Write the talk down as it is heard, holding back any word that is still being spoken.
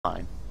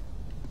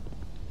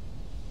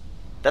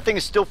That thing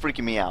is still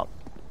freaking me out.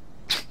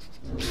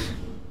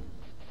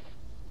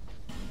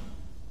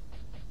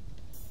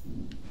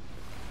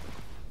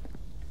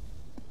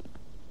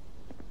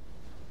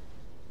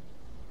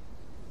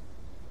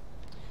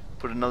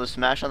 Put another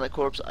smash on that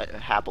corpse,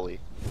 happily.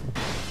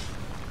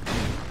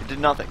 It did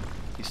nothing.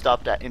 He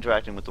stopped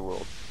interacting with the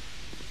world.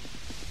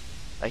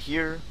 I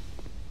hear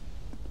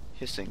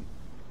hissing.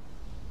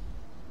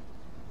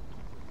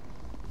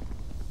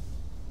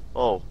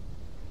 Oh.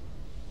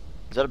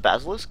 Is that a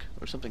basilisk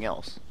or something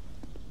else?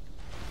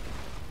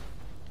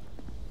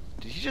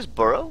 Did he just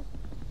burrow?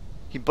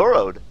 He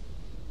burrowed.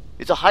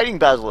 It's a hiding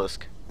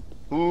basilisk.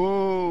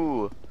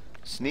 Ooh.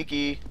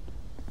 Sneaky.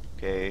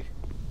 Okay.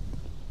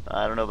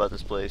 I don't know about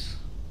this place.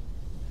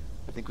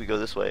 I think we go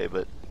this way,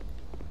 but...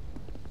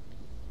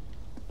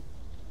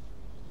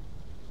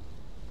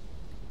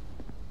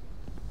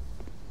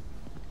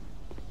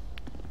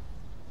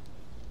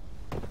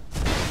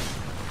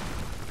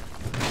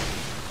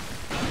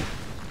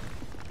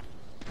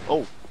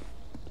 Oh!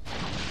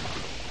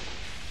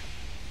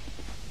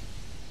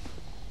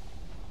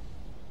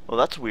 Well,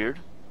 that's weird.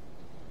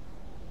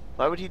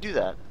 Why would he do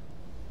that?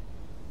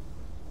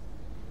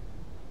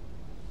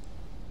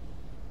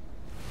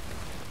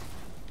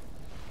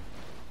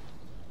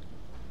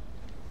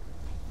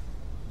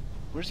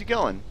 Where's he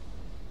going?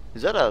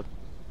 Is that a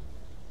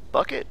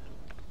bucket?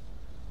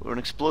 Or an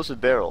explosive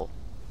barrel?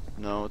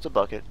 No, it's a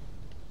bucket.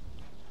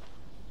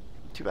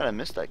 Too bad I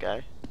missed that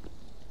guy.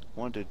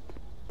 I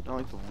don't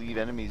like to leave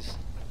enemies.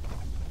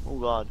 Oh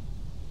god.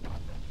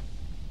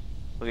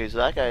 Okay, so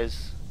that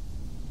guy's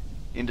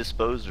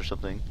indisposed or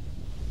something.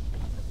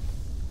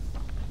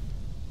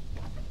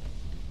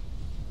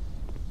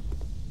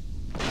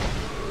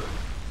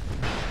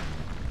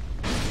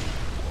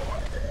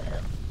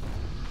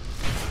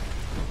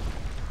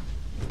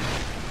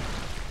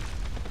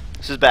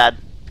 This is bad.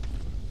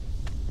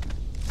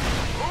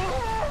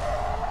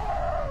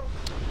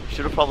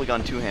 Should have probably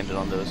gone two-handed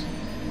on those.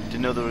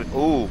 Didn't know there were...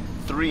 Oh,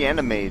 3 and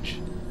a mage.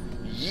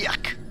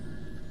 Yuck!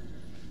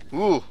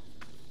 Ooh.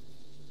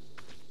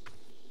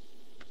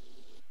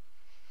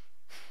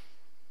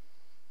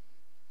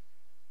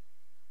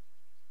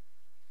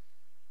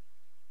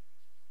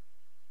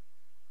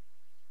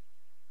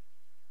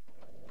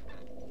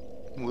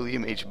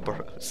 William H.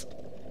 Burroughs.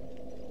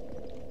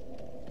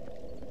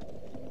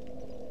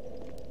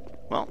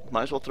 Well,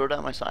 might as well throw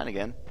down my sign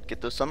again.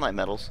 Get those sunlight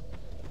medals.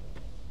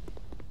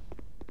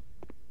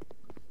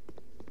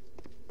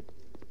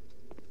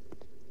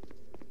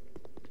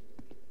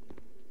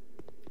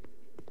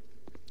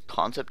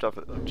 Concept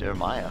of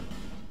Jeremiah.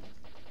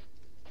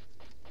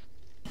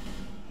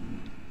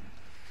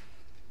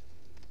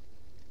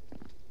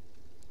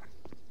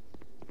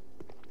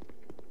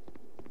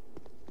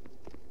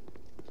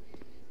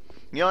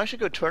 You know, I should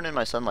go turn in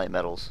my sunlight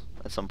medals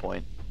at some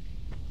point.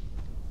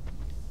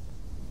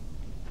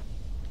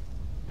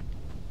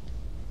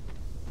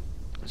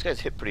 This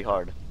guy's hit pretty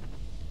hard.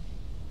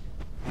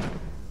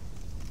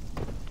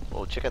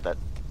 Oh, check out that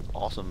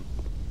awesome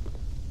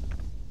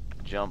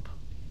jump.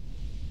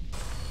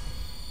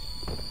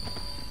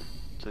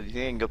 So do you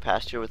think I can go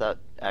past here without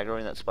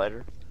aggroing that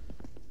spider?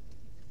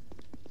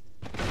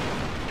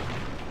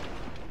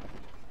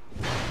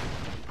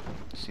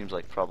 Seems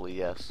like probably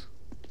yes.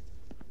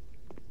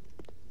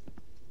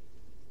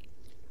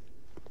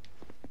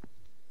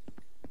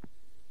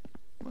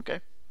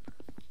 Okay.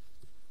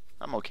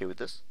 I'm okay with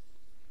this.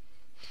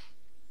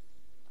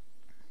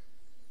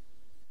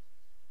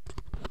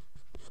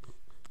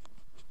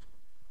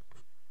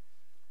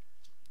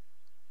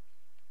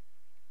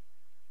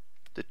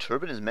 The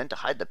turban is meant to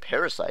hide the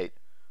parasite.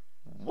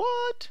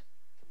 What?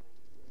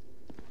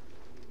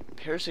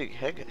 Parasite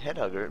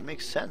headhugger, it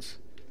makes sense.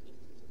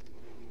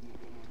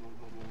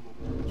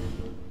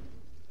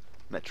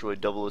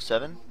 Metroid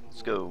 007.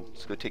 Let's go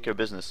take care of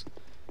business.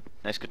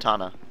 Nice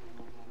katana.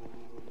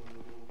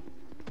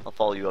 I'll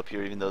follow you up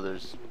here even though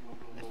there's,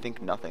 I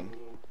think, nothing.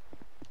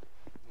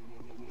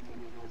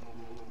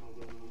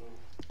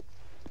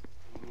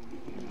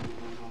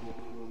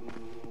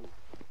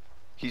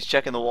 He's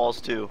checking the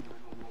walls too.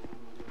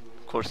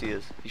 Of course he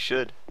is. He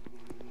should.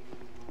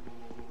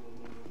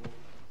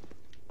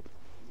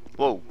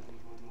 Whoa.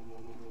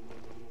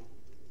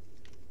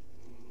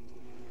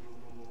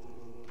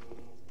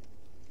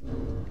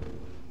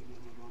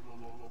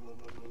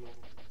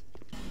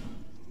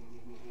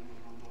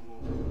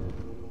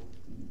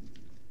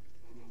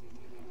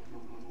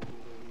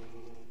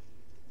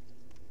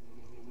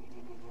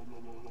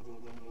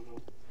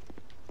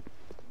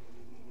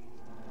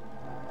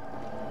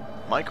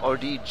 Mike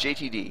RD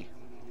JTD.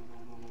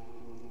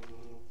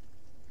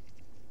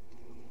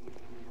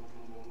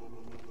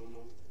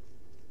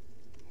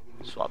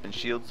 Swapping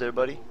shields there,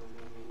 buddy.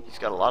 He's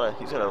got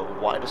a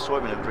wide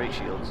assortment of great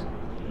shields.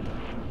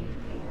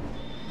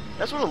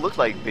 That's what it looked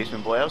like,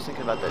 Basement Boy. I was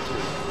thinking about that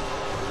too.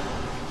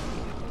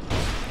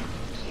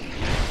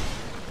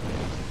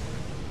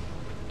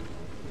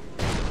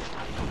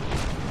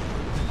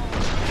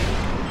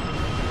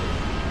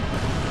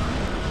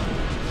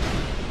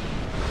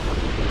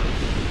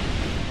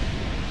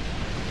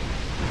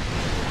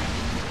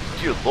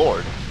 Dear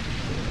Lord.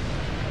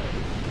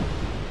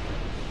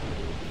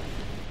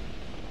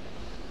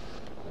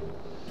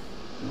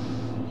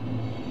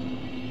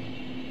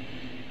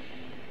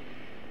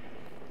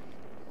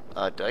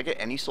 Did I get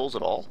any souls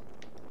at all?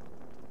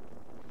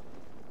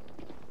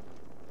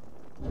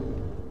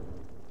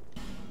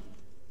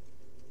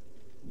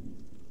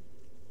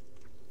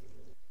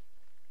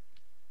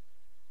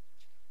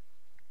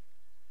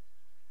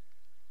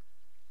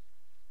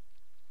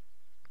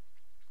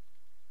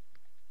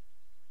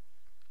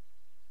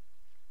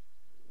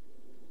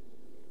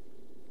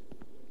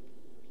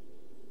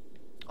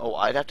 Oh,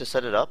 I'd have to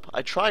set it up.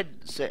 I tried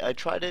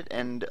it,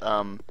 and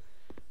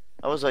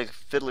I was like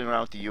fiddling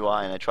around with the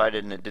UI, and I tried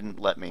it and it didn't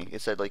let me.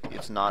 It said like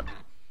it's not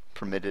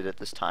permitted at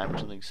this time or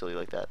something silly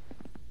like that.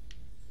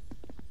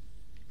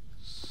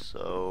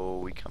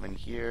 So we come in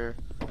here.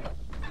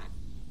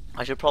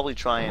 I should probably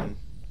try and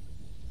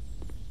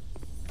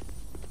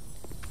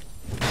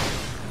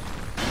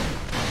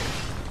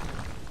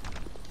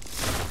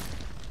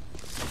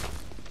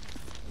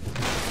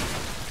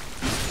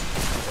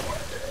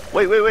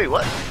wait,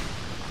 what?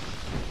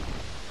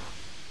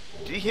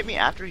 Did he hit me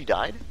after he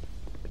died?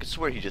 I could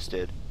swear he just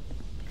did.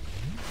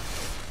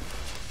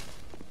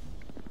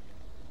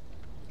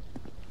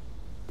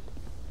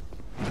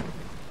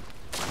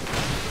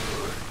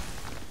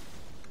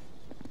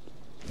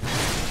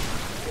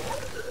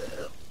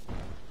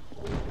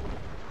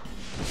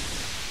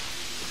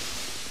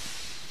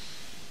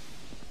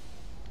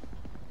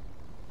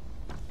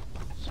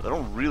 So I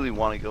don't really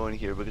want to go in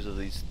here because of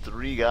these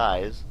three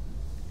guys.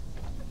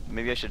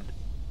 Maybe I should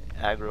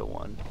aggro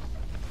one.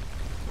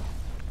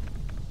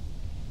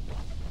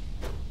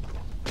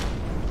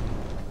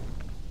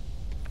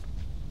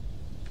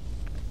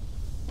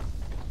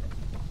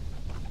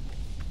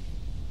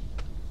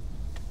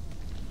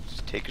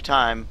 Just take your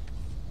time.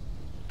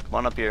 Come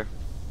on up here.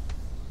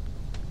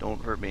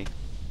 Don't hurt me.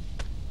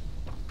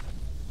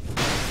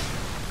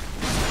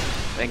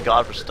 Thank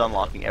God for stun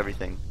locking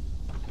everything.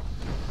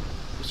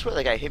 I swear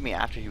that guy hit me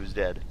after he was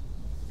dead.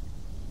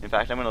 In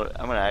fact, I'm gonna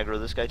aggro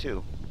this guy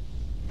too.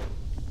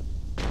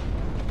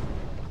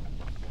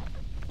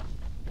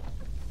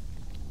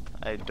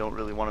 I don't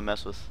really want to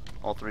mess with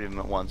all three of them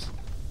at once.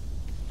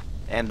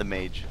 And the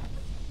mage.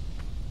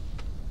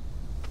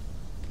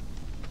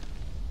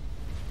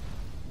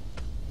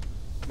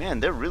 Man,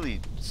 they're really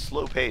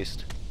slow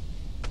paced.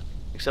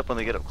 Except when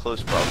they get up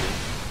close, probably.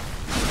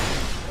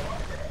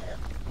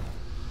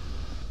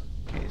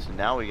 Okay, so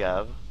now we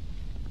have...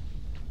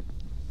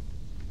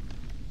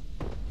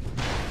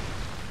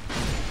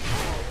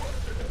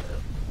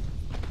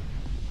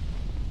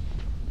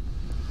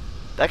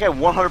 That guy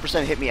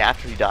 100% hit me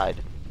after he died.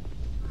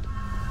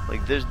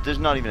 Like, there's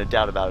not even a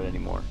doubt about it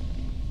anymore.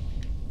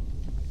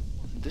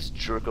 This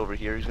jerk over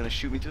here is gonna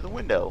shoot me through the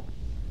window.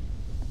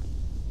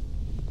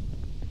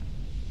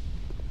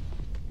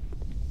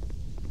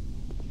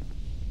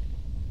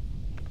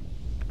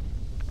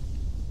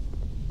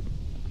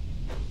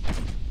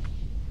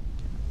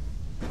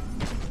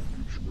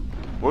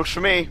 Works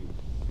for me.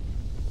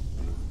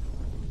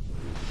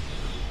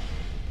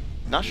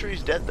 Not sure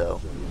he's dead though.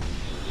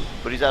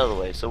 But he's out of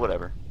the way, so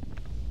whatever.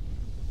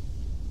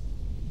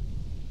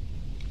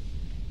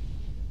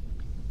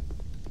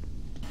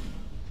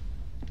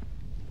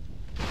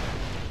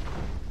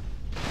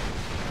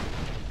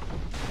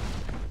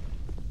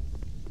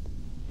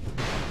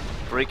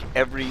 Break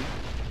every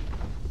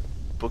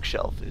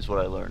bookshelf is what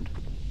I learned.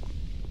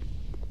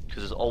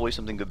 Because there's always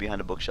something good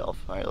behind a bookshelf.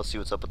 Alright, let's see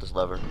what's up with this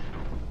lever.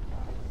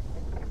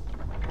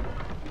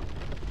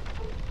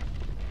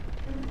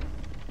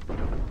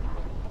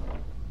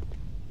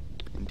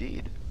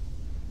 Indeed.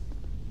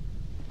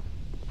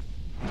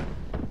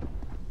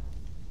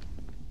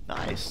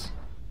 Nice.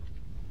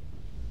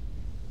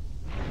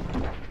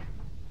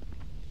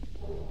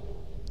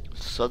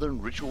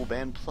 Southern Ritual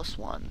Band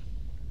 +1.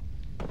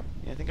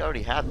 Yeah, I think I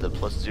already had the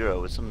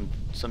 +0 with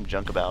some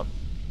junk about.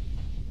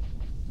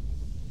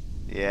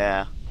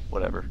 Yeah,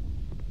 whatever.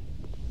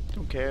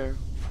 Don't care.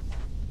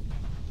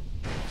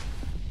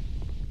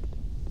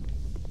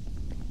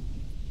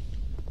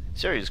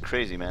 This area is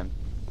crazy, man.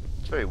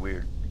 It's very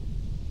weird.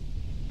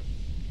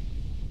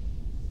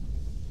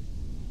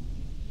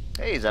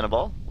 Hey,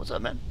 Xenoball. What's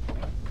up, man?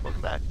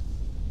 Welcome back.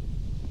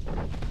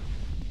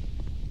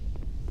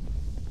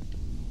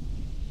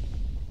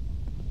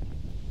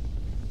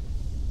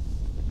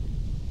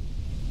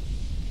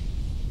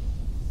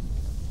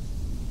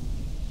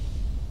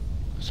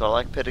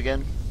 Sarlacc pit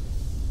again?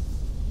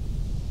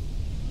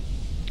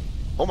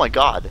 Oh my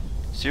god.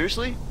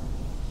 Seriously?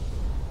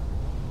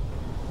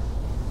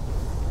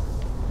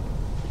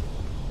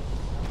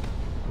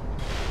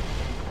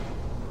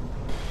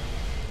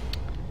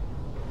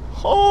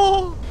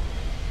 Oh!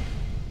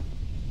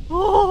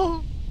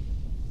 Oh!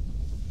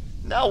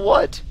 Now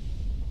what?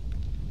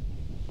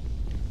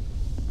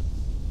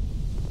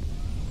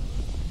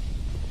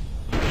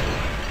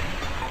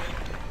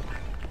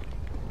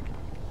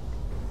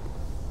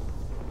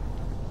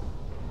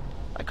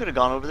 I could have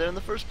gone over there in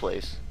the first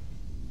place.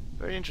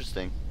 Very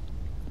interesting.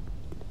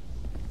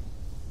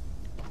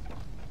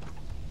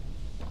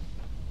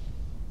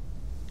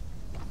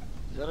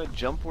 Is that a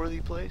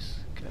jump-worthy place?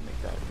 Can I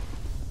make that?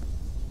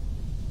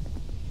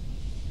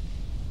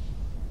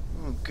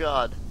 Oh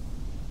God.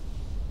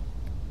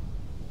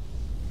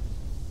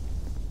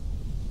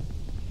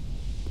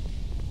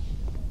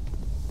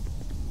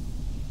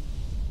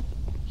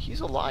 He's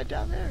alive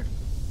down there?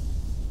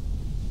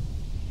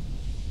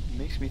 It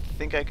makes me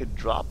think I could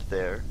drop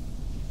there.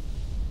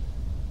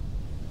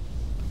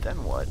 But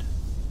then what?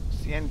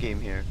 What's the end game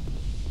here?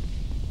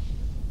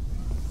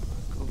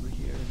 Go over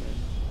here and then...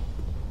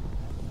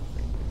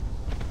 nothing.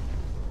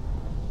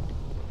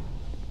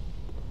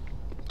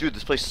 Dude,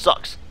 this place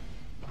sucks.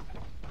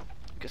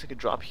 Guess I could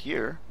drop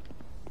here.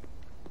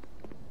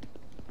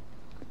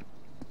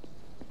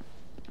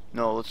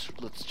 No,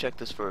 let's check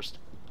this first.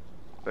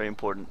 Very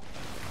important.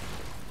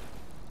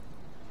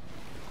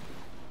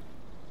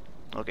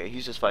 Okay,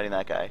 he's just fighting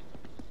that guy.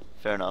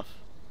 Fair enough.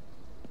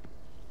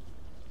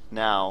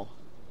 Now,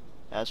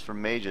 as for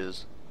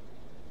mages,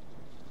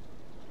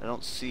 I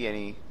don't see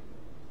any.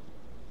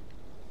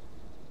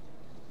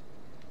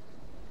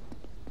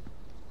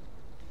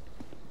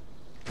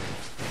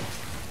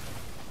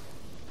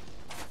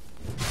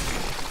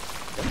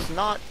 That's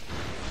not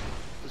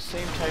the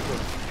same type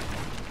of...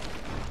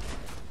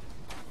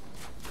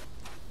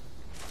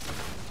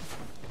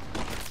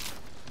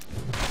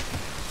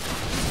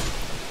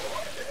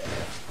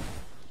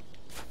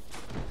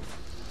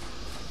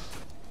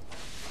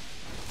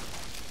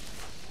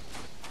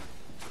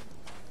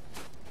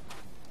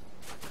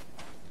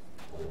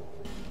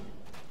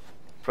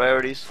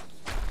 Priorities.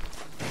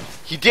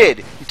 He did!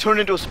 He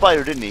turned into a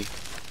spider, didn't he?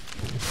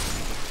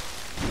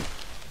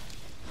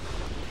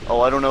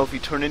 Oh, I don't know if he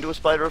turned into a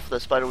spider or if the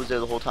spider was there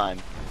the whole time.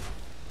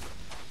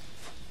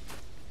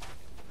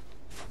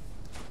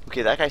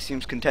 Okay, that guy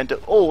seems content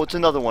to... Oh, it's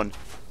another one!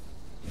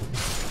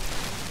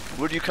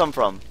 Where do you come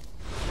from?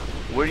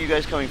 Where are you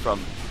guys coming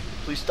from?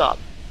 Please stop.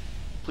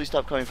 Please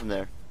stop coming from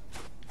there.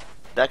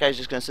 That guy's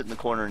just gonna sit in the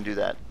corner and do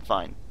that.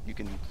 Fine. You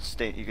can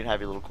stay. You can have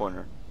your little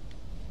corner.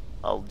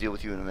 I'll deal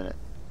with you in a minute.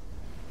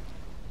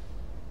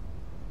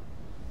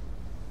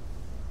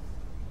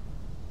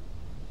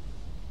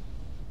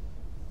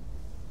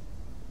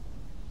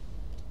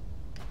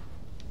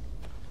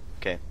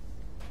 Okay.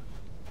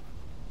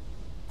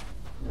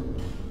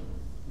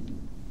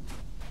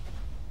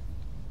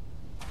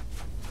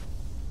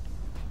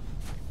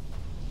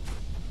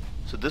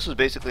 So this was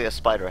basically a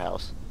spider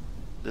house.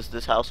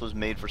 This house was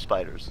made for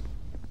spiders.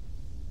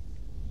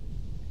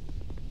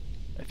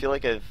 I feel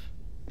like I've...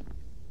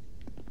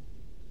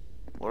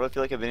 What do I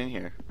feel like I've been in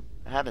here?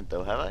 I haven't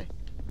though, have I?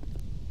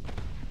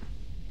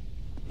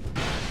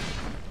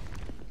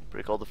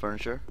 Break all the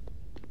furniture.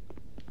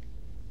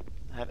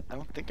 I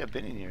don't think I've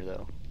been in here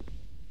though.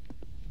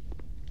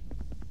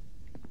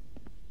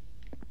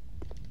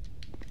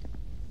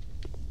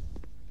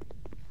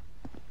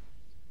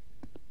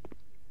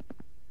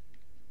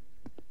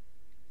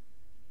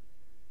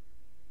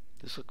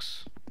 This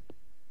looks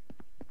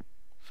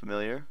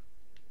familiar.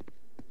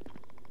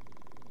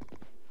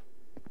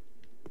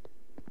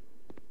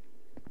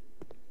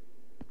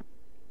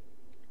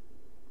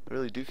 I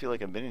really do feel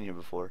like I've been in here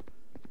before.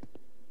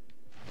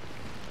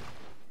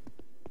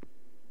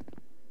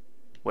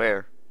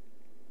 Where?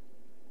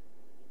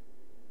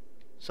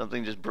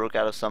 Something just broke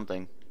out of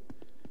something.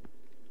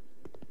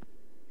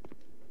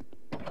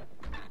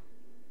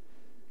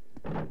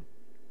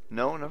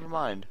 No, never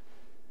mind.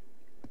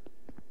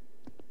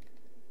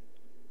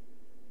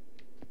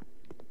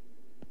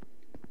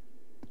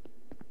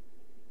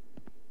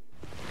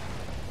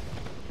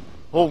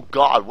 Oh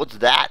God, what's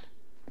that?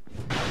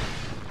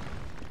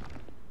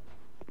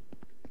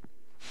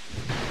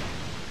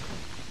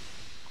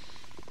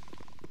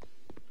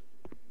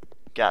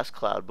 Gas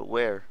cloud, but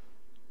where?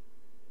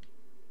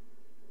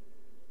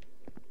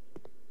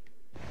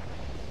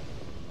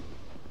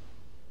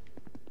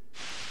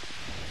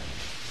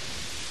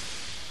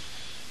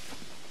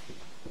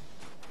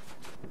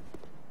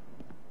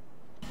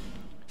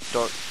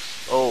 Dark.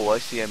 Oh, I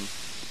see him.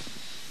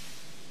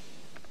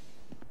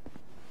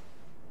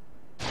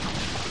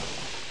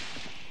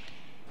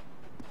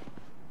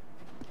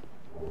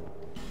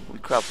 Holy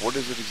crap, what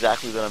is it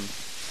exactly that I'm...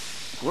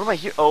 What am I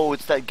here? Oh,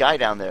 it's that guy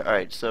down there.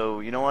 Alright,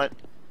 so, you know what?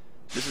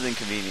 This is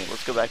inconvenient.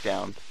 Let's go back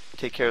down.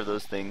 Take care of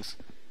those things.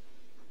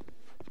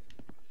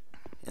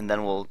 And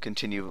then we'll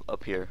continue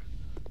up here.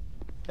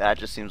 That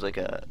just seems like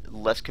a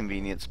less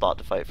convenient spot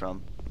to fight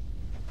from.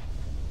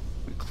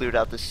 We cleared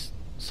out this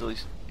silly...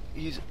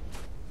 He's...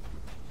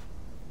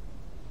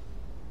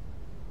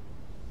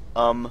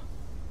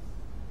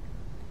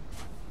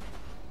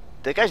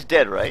 That guy's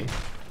dead, right?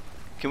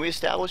 Can we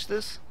establish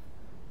this?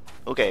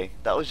 Okay,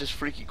 that was just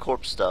freaky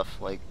corpse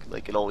stuff, like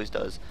it always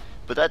does.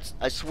 But that's,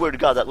 I swear to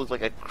God, that looked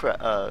like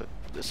a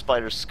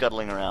spider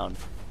scuttling around,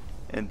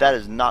 and that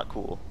is not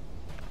cool.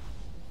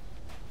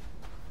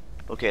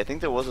 Okay, I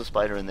think there was a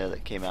spider in there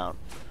that came out.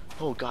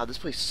 Oh God, this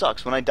place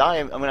sucks. When I die,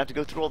 I'm gonna have to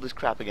go through all this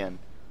crap again.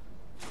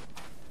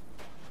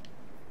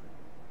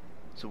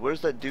 So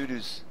where's that dude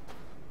who's...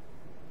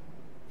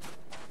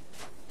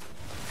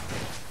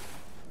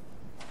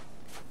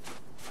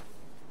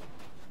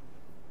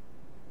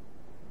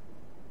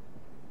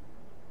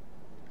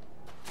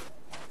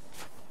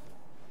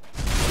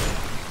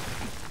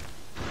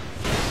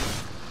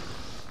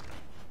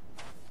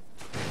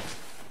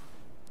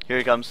 Here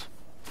he comes.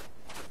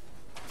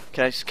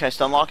 Can I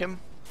stun lock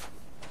him?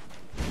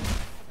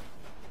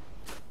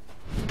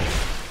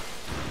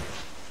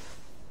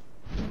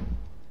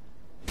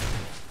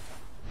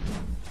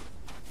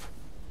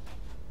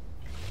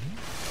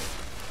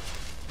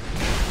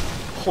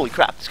 Holy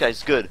crap, this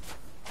guy's good.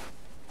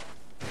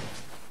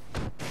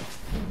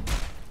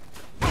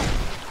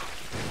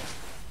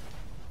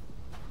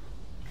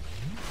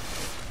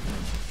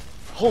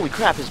 Holy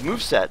crap, his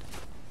moveset.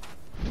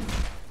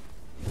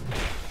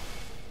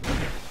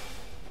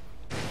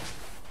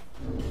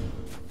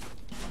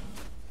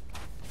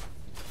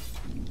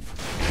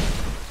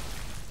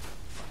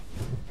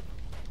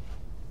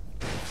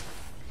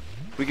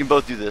 We can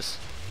both do this.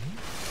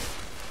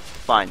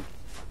 Fine.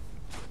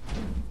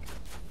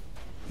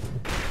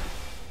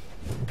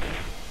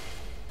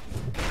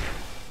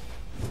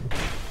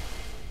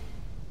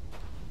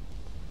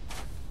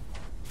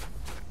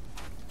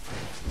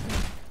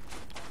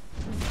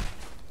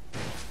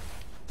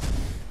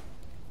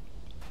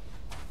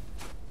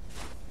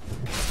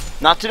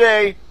 Not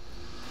today!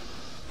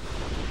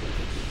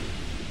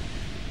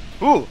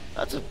 Ooh,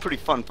 that's a pretty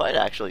fun fight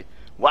actually.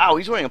 Wow,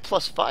 he's wearing a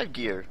 +5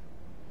 gear.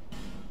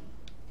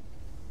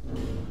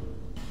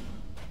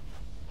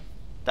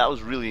 That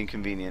was really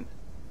inconvenient.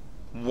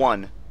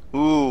 1.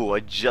 Ooh, I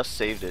just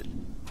saved it.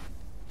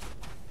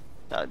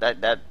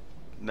 That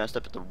messed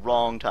up at the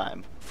wrong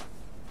time.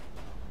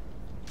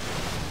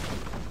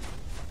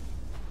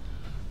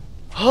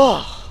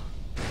 Oh,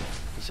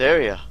 this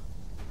area.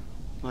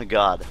 My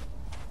God.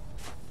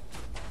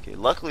 Okay,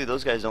 luckily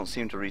those guys don't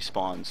seem to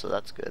respawn, so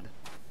that's good.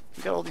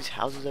 We got all these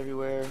houses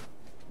everywhere.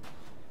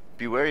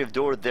 Be wary of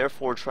door,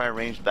 therefore try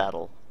ranged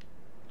battle.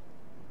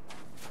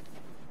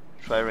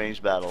 Try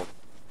ranged battle.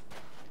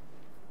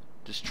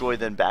 Destroy,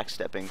 then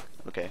backstepping.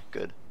 Okay,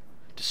 good.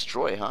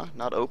 Destroy, huh?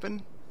 Not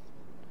open?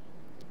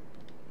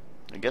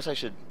 I guess I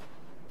should...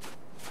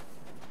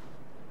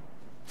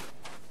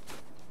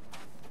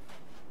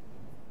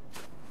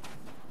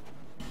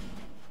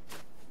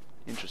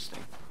 Interesting.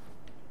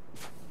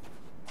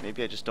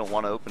 Maybe I just don't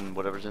want to open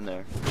whatever's in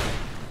there.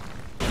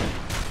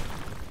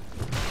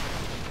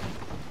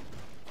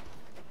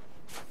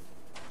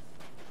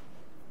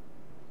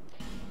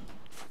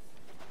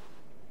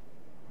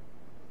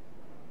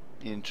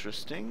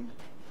 Interesting.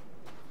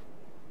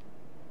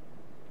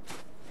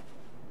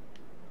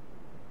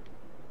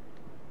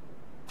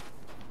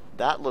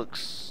 That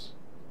looks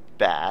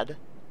bad.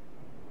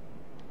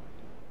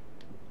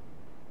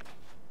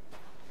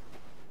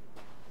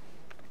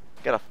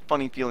 Got a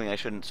funny feeling I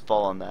shouldn't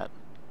fall on that.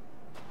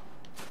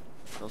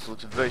 It also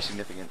looks very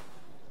significant.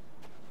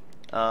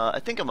 I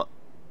think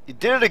you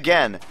did it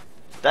again!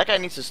 That guy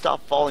needs to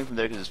stop falling from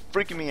there because it's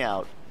freaking me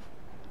out.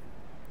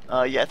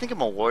 Yeah, I think I'm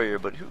a warrior,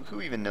 but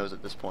who even knows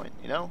at this point,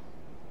 you know?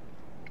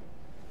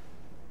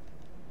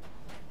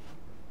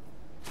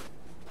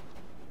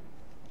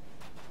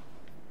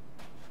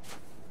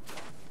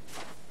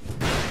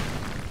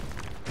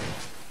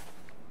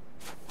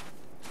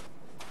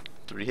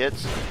 Three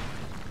hits.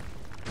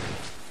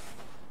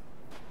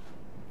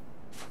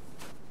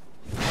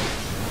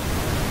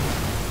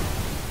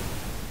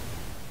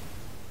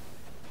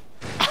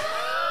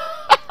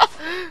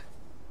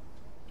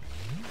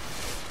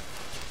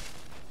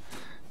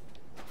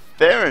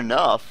 Fair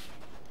enough.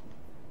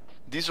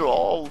 These are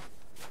all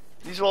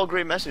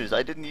great messages.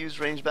 I didn't use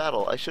ranged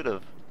battle. I should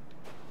have.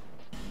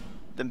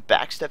 Then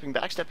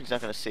backstepping's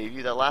not going to save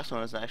you. That last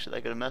one isn't actually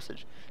that good a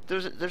message.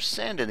 There's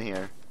sand in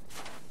here.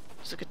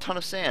 There's like a ton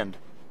of sand.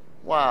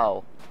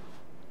 Wow.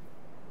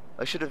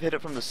 I should have hit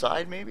it from the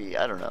side maybe?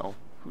 I don't know.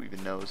 Who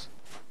even knows?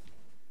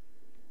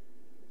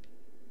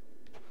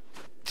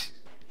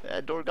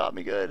 That door got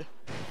me good.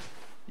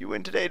 You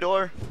win today,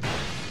 door.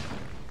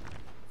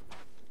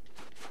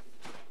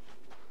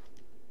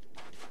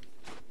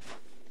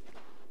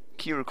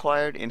 Key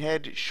required in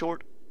head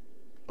short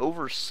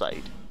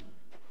oversight.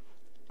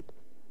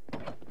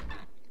 I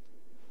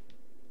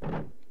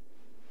don't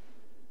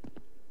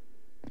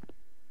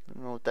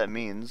know what that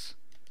means.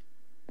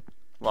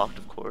 Locked,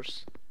 of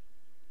course.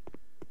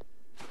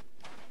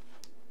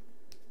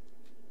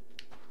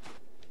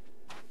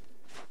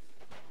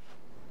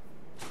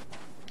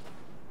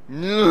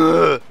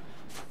 Ugh.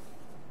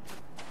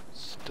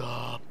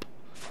 Stop.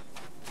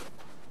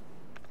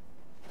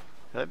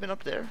 Have I been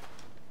up there?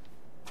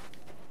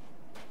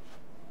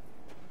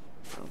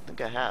 I don't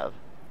think I have.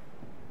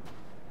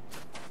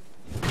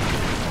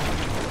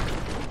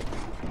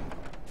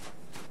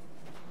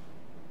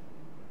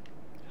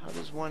 How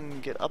does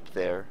one get up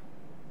there?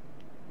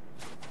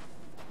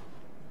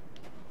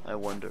 I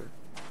wonder.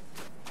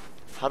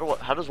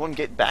 How does one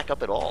get back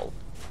up at all?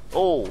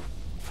 Oh!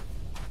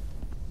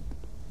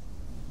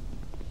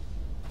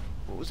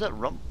 What was that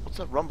what's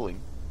that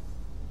rumbling?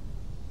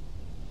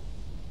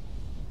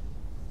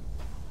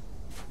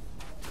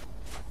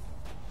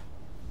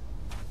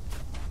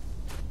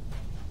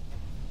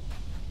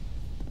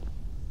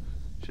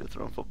 Should have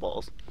thrown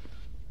footballs.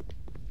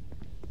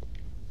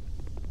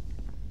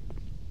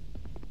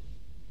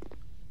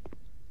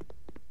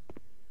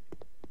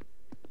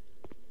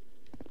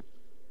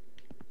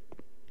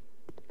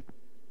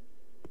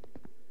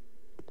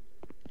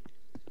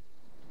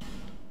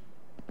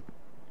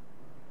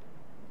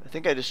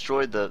 think I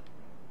destroyed the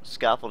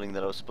scaffolding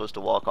that I was supposed to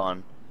walk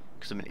on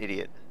because I'm an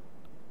idiot.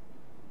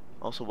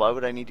 Also, why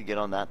would I need to get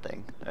on that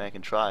thing? I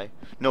can try.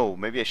 No,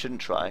 maybe I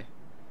shouldn't try.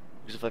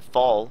 Because if I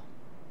fall...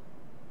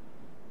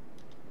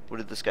 What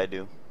did this guy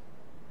do?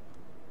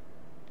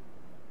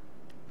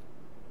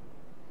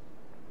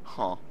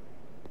 Huh.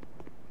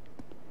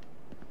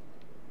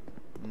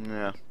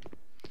 Yeah.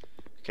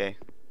 Okay.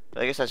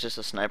 I guess that's just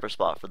a sniper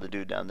spot for the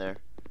dude down there.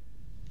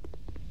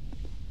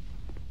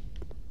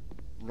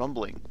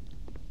 Rumbling.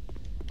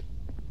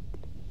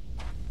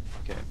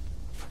 Okay.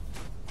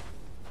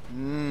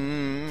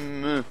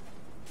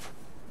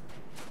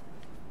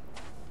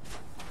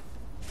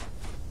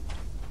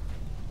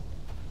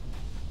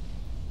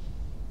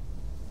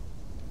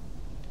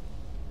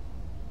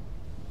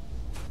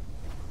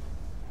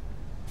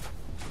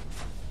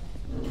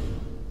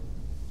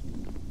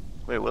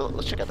 Wait, well,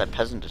 let's check out that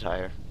peasant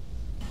attire.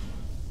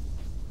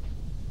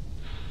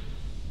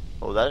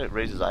 Oh, that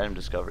raises item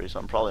discovery, so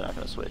I'm probably not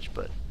going to switch,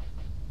 but...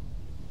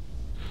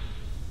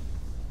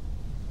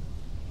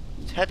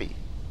 It's heavy.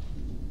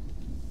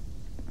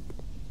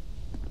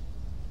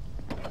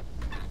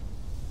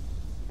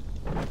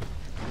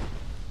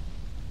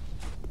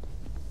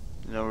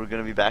 You know, we're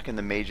going to be back in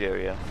the mage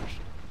area, which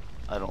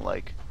I don't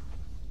like.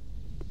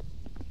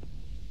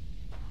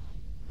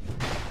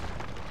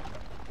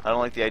 I don't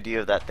like the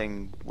idea of that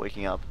thing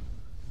waking up.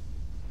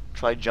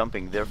 Try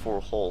jumping, therefore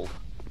hold.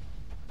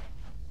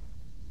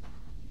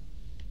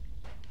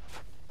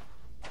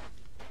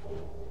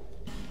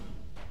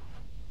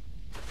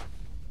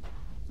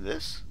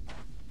 This?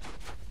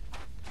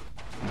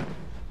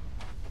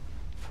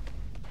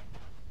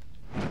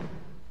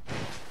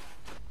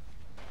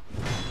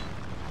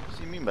 What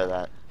do you mean by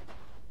that?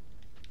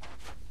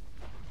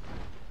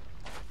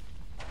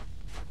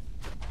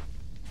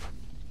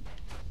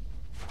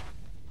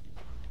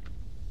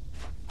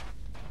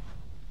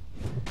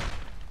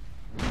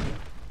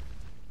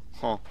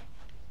 Huh.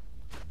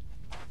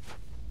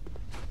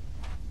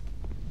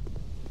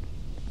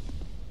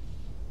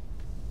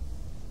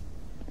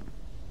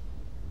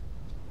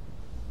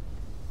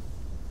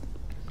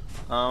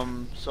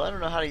 So I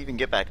don't know how to even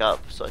get back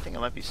up, so I think I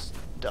might be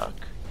stuck.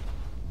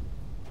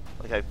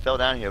 Like I fell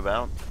down here,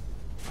 but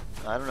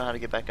I don't know how to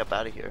get back up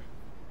out of here.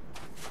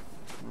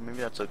 Well, maybe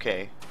that's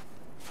okay.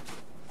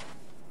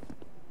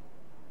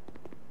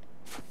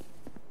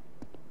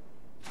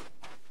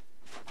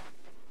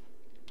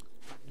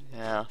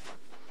 Yeah.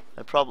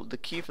 The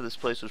key for this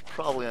place was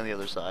probably on the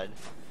other side.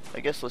 I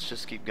guess let's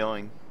just keep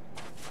going.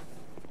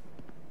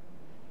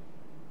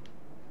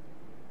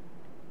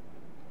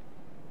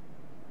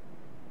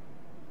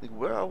 Like,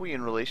 where are we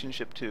in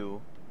relationship to...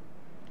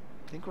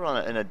 I think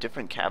we're in a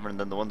different cavern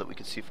than the one that we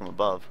could see from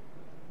above.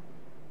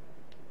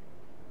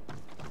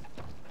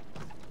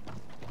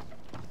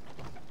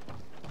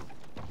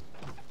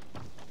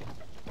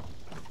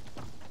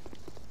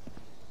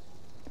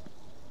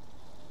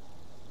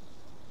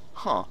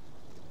 Huh.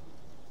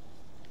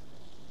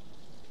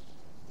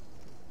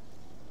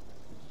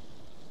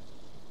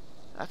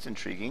 That's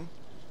intriguing.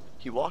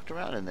 He walked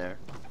around in there.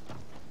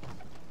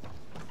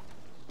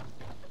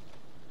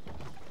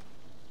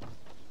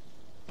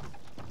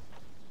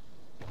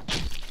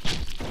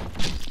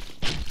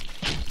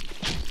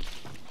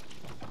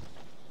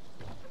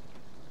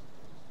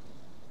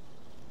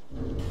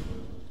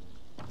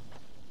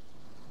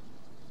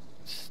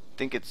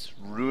 I think it's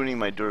ruining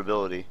my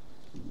durability.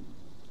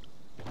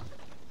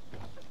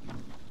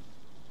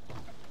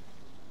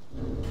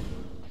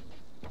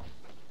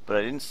 But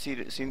I didn't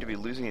seem to be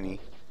losing any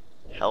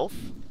health.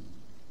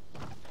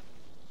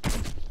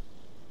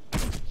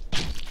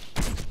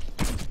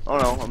 Oh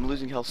no, I'm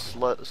losing health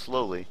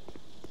slowly.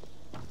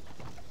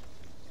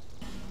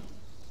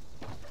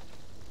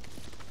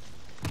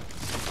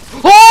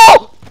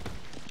 Oh!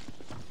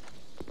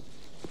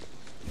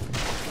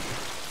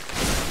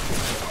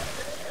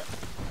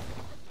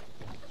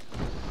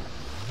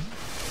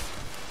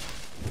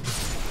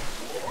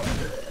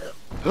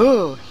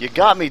 Oh, you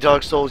got me,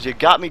 Dark Souls. You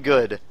got me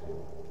good.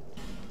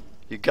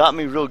 You got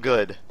me real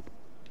good.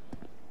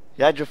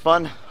 You had your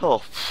fun? Oh,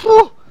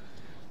 phew.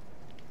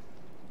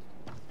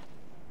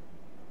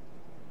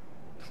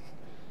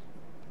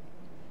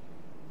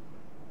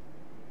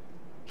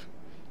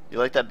 You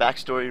like that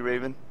backstory,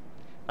 Raven?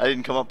 I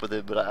didn't come up with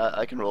it, but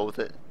I can roll with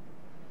it.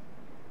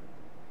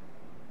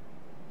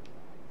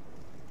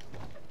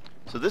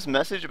 So this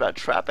message about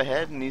trap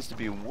ahead needs to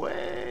be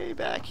way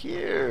back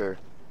here.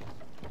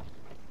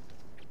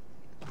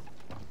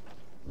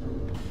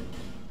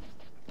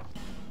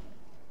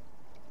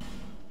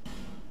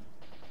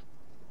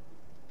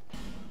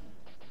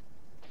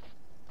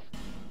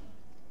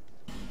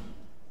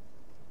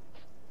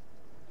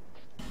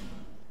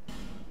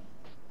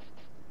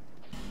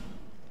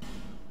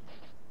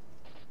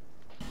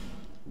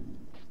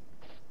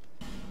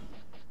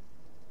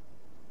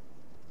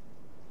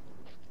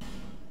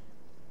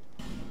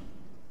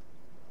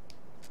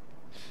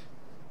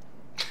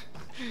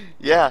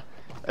 Yeah,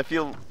 I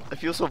feel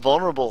so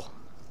vulnerable.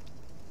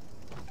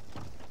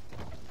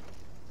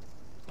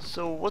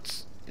 So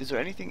what's is there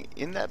anything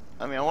in that?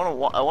 I mean, I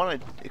want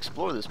to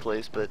explore this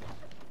place, but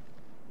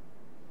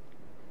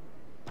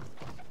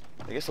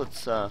I guess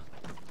let's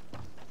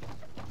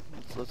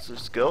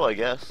just go, I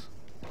guess.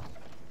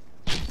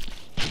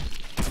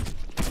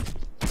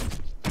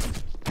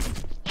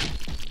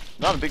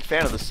 Not a big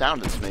fan of the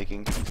sound it's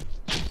making.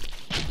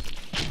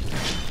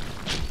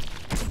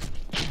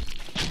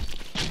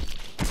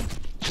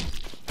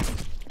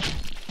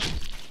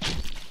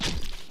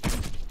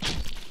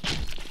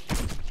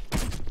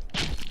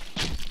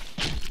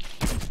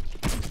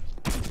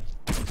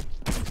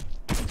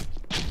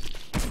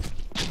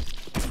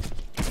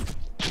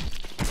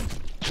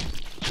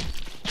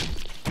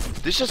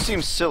 This just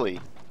seems silly.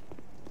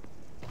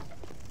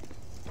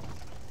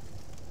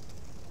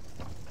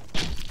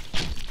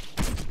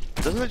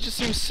 Doesn't it just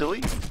seem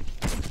silly?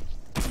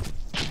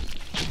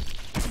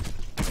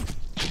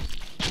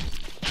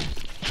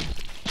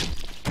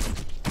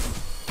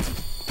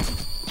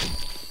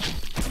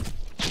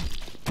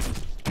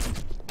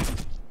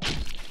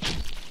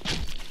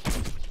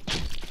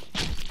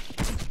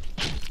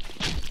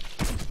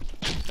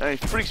 I mean, it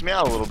freaks me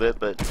out a little bit,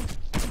 but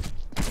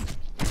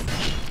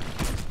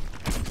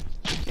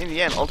in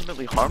the end,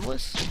 ultimately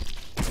harmless?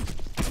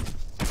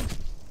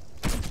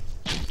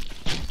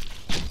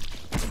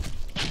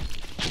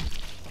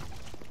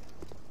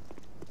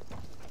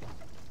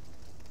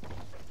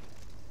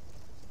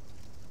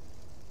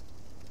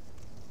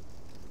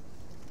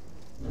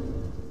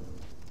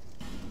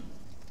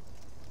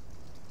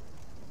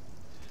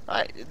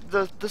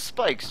 The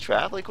spikes,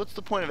 Trav, like, what's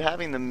the point of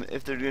having them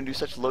if they're going to do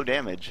such low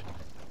damage?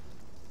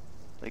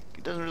 Like,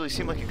 it doesn't really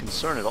seem like a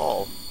concern at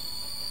all.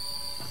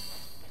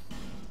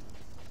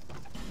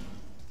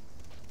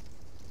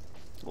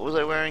 What was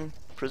I wearing?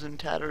 Prison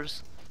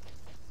tatters?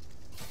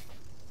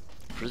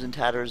 Prison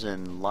tatters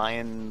and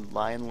lion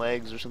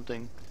legs or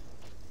something?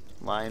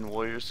 Lion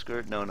warrior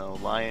skirt? No,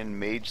 lion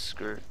mage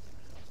skirt.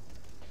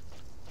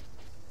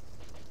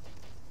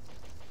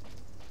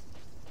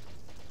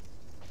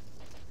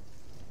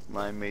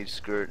 Lion mage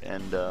skirt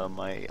and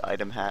my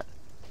item hat.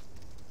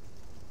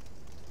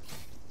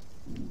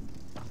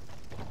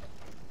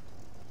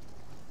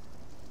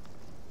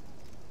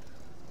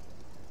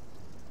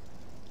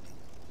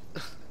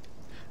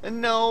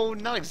 No,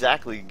 not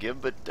exactly Gib,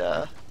 but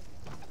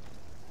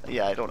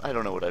yeah, I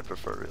don't know what I'd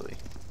prefer really.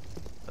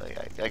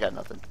 I got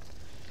nothing.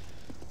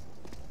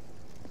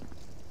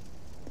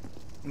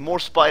 More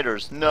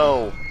spiders.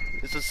 No,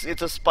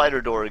 it's a spider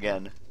door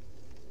again.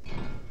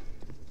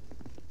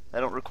 I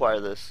don't require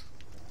this.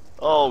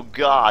 Oh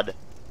God.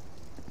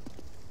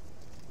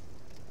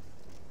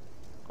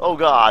 Oh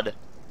God.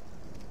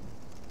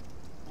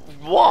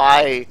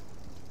 Why?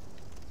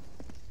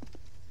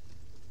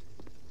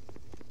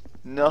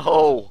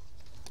 No.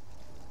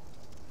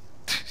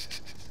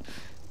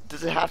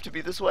 Does it have to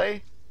be this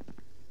way?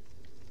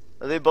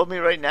 Are they above me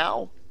right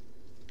now?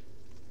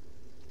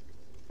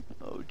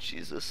 Oh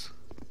Jesus.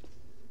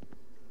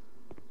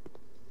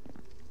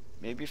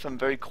 Maybe if I'm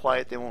very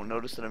quiet they won't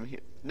notice that I'm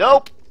here.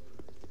 Nope!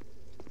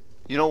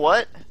 You know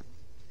what?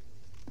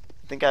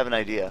 I think I have an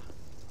idea.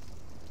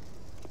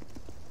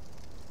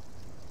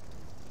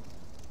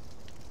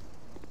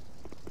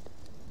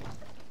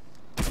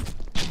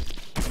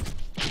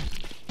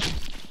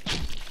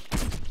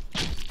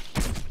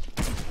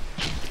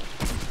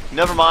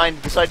 Never mind,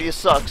 this idea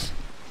sucks.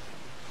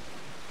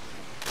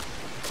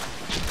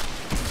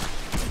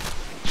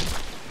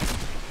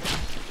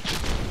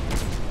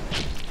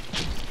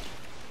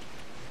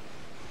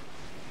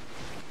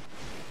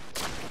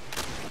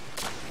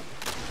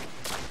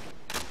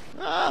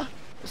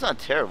 It's not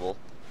terrible.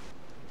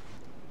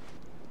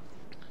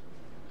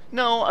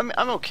 No,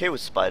 I'm okay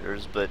with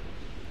spiders, but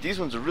these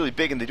ones are really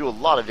big and they do a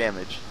lot of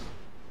damage.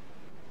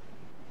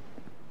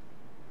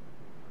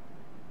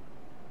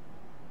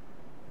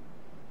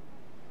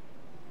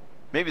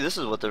 Maybe this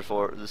is what they're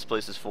for. This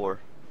place is for.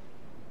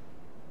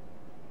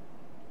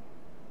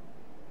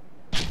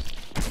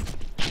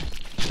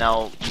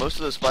 Now, most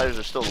of those spiders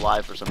are still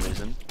alive for some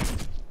reason.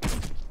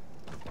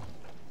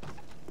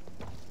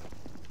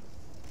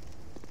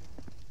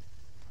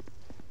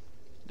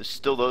 There's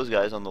still those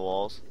guys on the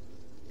walls.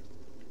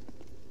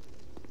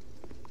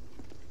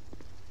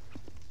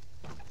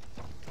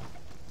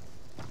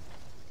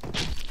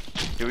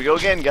 Here we go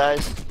again,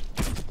 guys.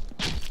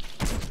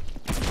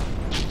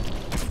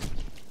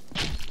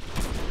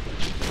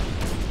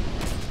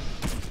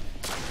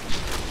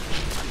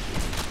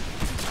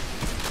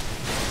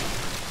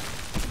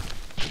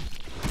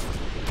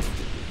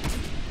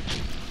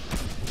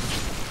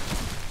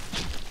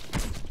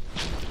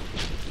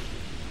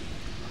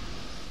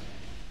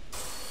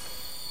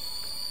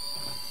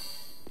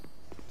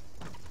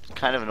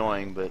 Kind of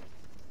annoying, but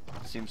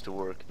it seems to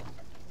work.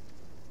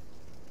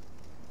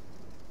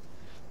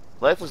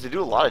 Lifeless, they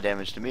do a lot of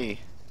damage to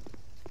me.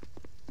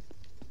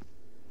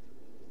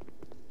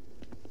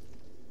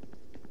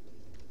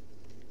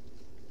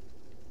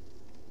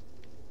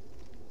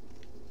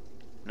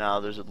 Now,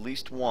 there's at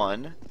least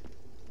one.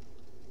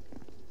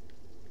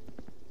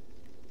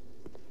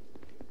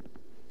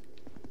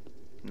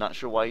 Not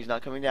sure why he's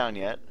not coming down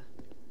yet.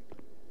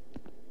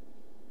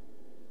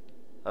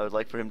 I would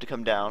like for him to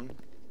come down.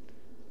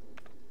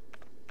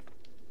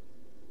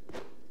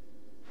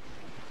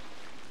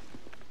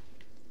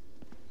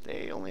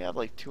 They only have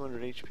like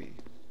 200 HP.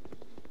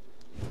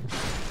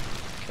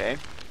 Okay.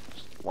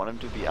 Just want him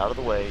to be out of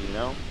the way, you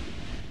know?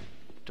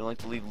 Don't like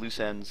to leave loose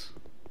ends.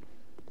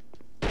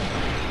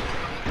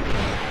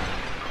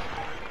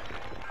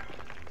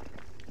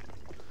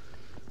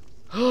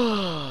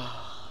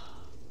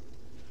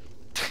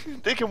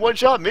 They can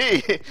one-shot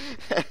me!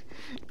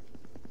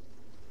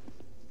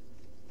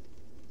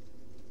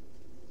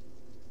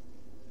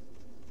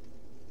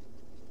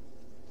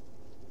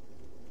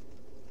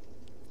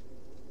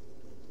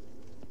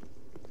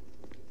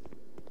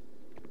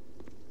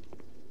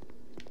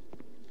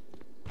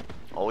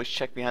 Always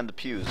check behind the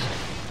pews.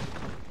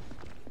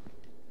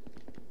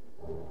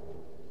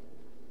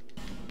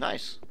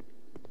 Nice.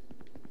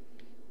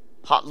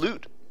 Hot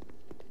loot.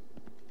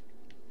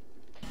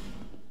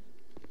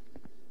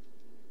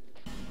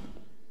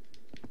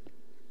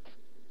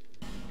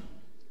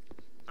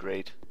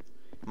 Great.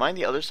 Am I on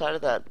the other side of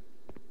that?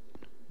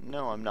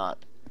 No, I'm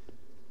not.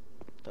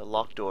 That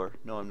locked door.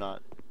 No, I'm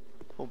not.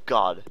 Oh,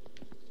 God.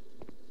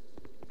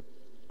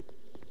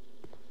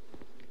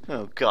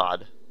 Oh,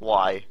 God.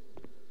 Why?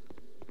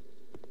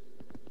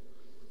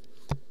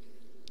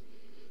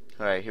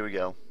 Alright, here we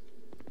go.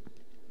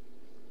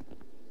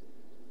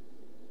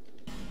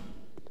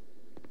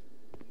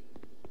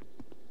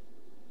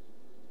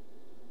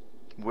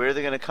 Where are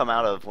they going to come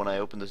out of when I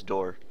open this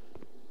door?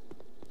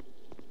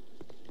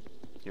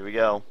 Here we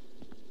go.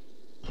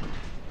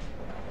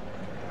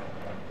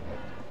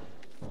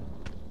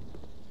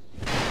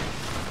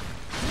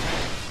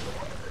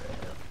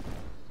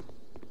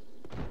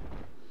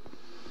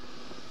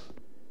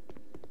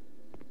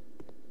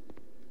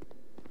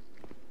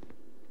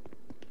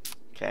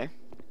 Okay.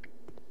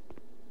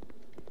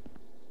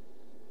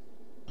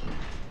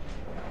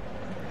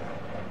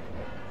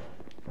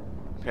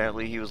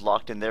 Apparently he was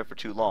locked in there for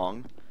too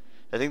long.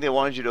 I think they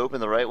wanted you to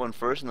open the right one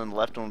first and then the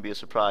left one would be a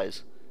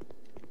surprise.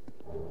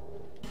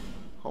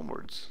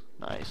 Homewards.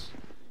 Nice.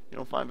 You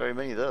don't find very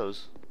many of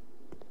those.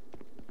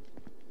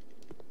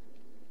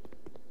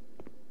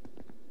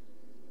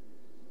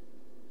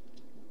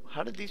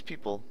 How did these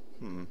people...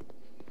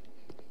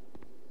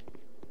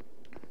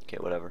 Okay,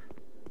 whatever.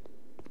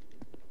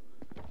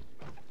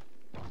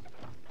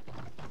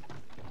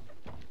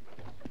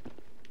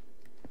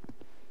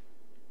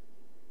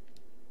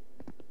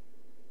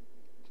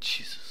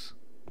 Jesus.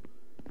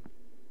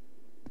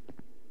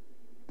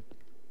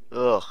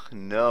 Ugh,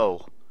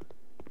 no.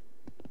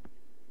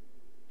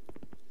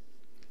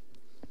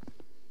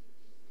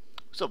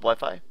 What's up,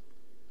 Wi-Fi?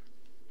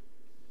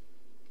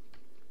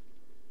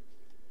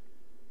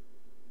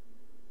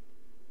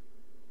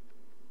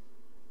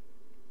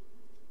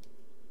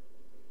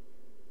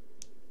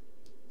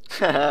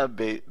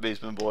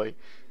 Basement boy.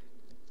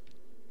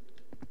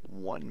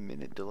 1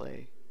 minute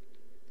delay.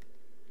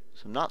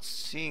 So I'm not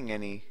seeing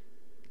any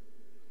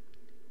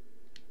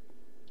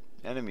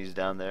enemies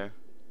down there.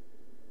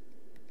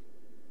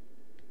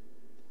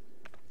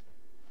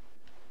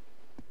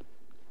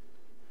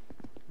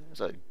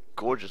 There's a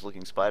gorgeous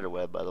looking spider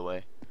web, by the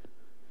way.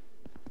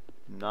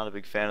 I'm not a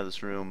big fan of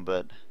this room,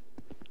 but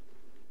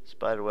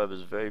spider web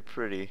is very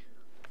pretty.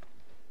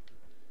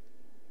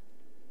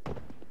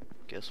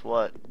 Guess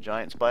what?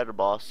 Giant spider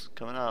boss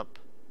coming up.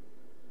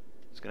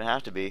 It's gonna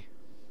have to be.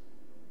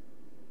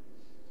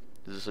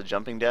 Is this a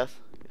jumping death?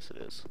 Yes,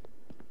 it is.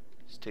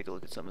 Let's take a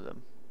look at some of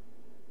them.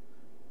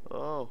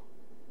 Oh,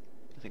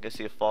 I think I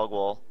see a fog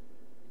wall.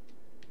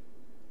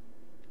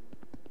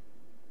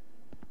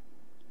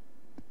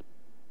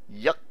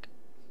 Yuck!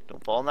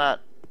 Don't fall in that.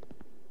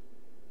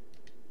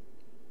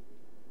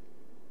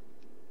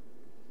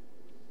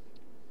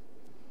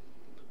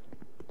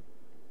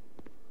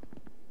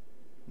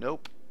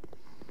 Nope.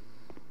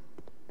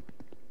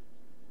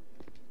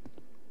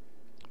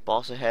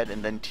 Boss ahead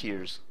and then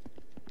tears.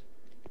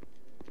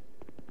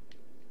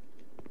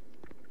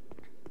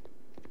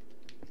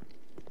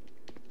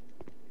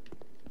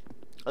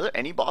 Are there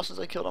any bosses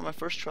I killed on my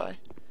first try?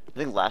 I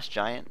think last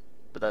giant,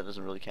 but that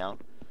doesn't really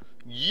count.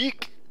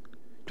 Yeek!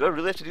 Do I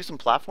really have to do some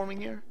platforming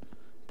here?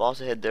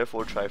 Boss ahead,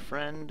 therefore try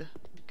friend.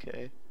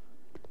 Okay.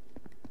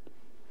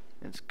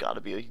 It's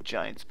gotta be a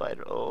giant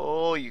spider.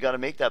 Oh, you gotta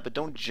make that, but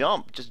don't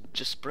jump.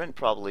 Just sprint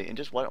probably, and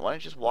just why don't you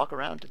just walk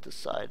around to this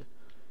side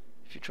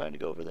if you're trying to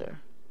go over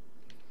there?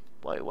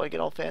 Why get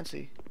all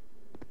fancy?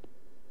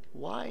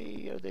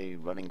 Why are they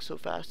running so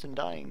fast and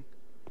dying?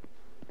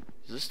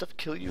 Does this stuff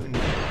kill you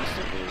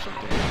instantly or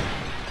something?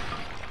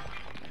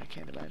 I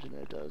can't imagine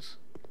that it does.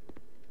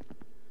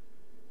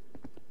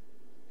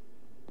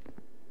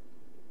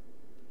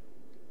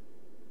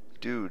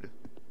 Dude.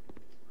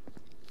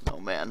 Oh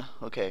man,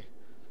 okay.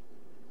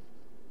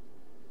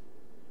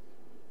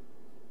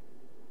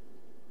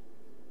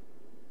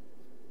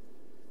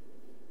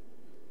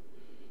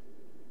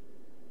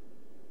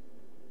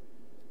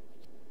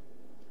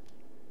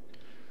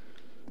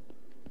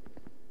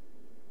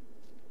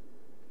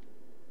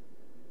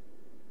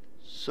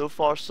 So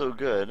far, so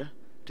good.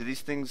 Do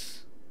these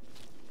things...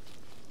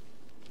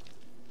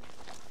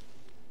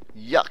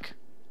 Yuck!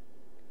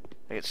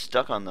 I get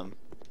stuck on them.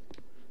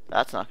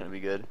 That's not going to be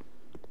good.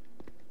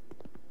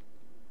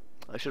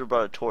 I should have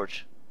brought a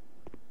torch.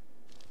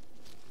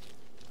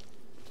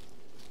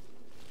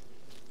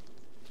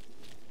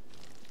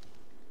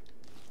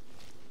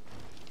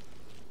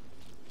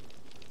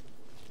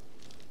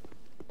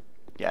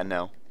 Yeah,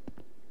 no.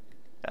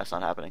 That's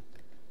not happening.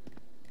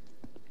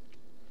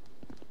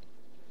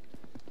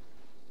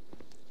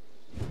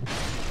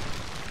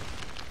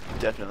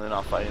 Definitely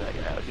not fighting that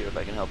guy out here if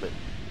I can help it.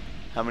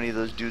 How many of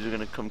those dudes are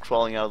going to come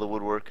crawling out of the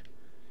woodwork?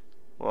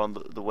 Or on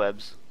the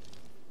webs?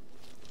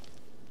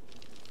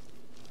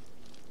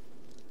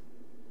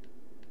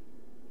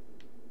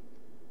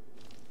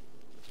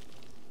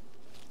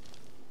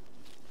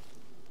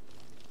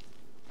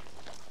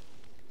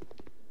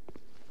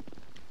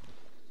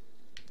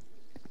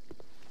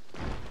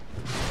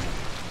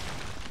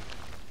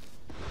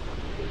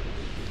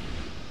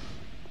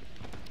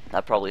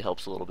 That probably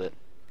helps a little bit.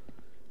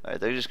 Alright,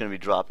 they're just going to be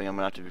dropping. I'm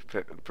going to have to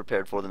be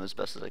prepared for them as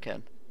best as I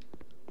can.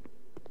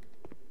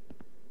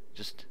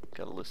 Just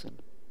gotta listen.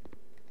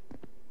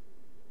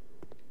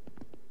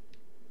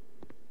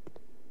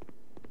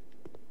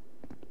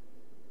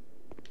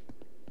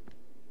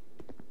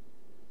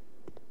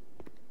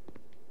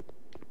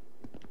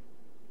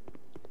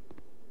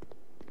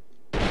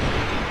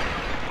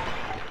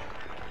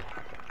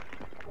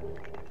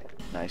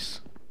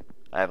 Nice.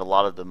 I have a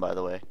lot of them, by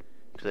the way,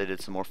 because I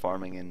did some more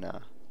farming in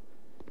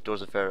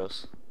Doors of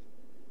Pharos.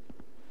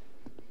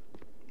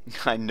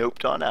 I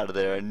noped on out of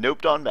there and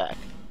noped on back.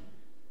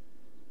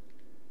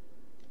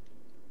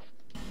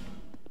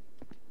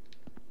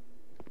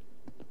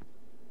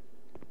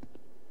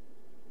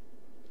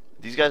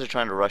 These guys are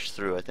trying to rush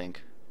through, I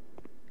think.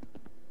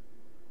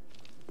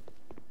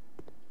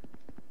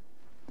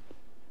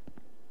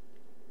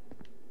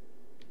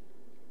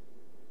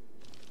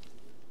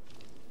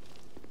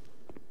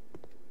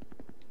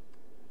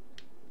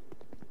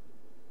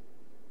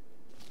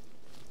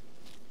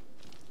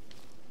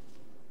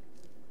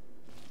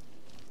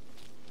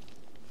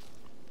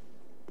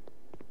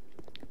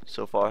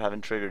 So far, I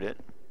haven't triggered it.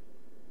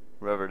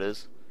 Wherever it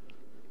is.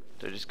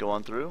 Did I just go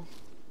on through?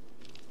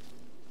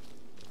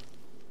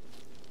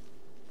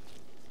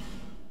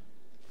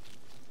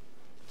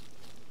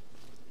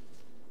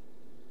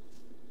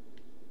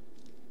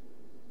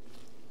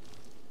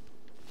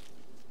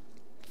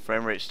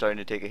 Frame rate's starting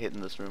to take a hit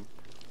in this room.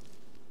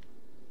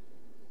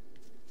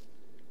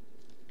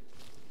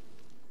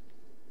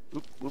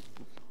 Oop, oop,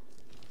 oop.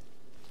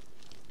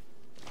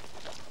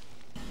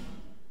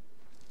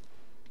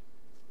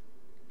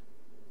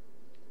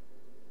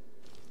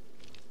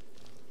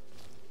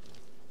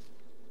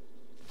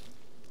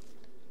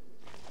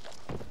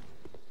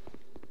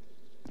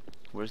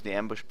 Where's the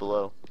ambush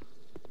below?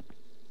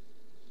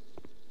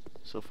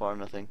 So far,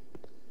 nothing.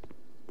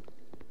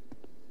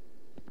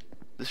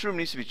 This room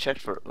needs to be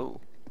checked for...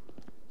 Oh,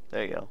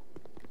 there you go.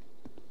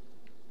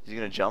 Is he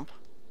gonna jump?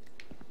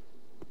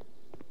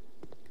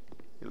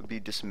 It would be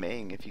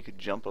dismaying if he could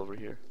jump over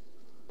here.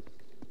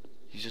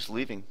 He's just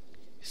leaving.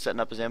 He's setting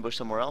up his ambush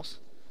somewhere else.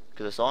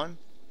 Because I saw him.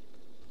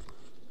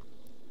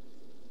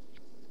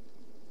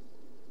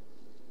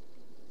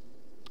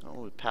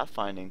 Oh,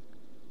 pathfinding.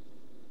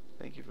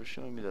 Thank you for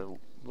showing me the...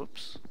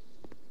 Whoops.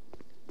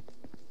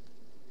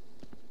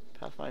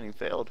 Pathfinding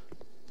failed.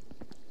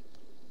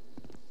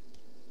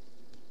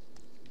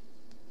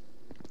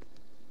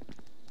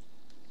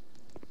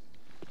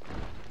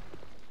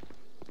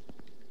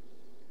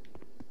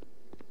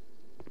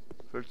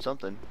 Heard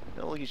something.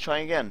 Oh, he's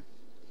trying again.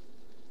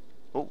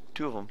 Oh,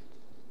 two of them.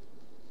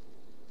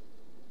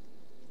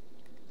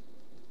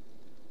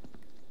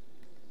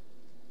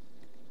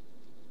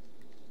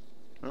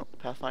 Oh,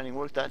 pathfinding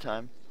worked that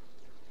time.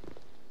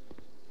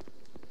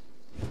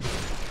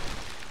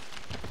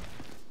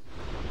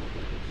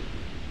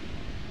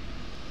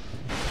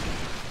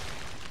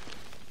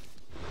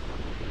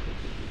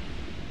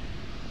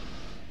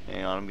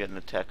 Hang on, I'm getting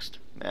a text.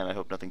 Man, I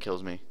hope nothing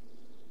kills me.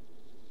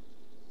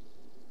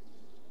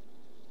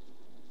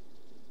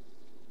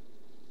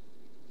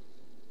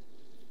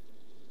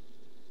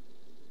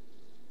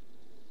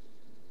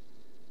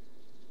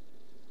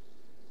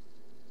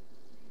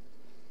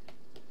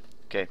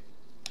 Okay.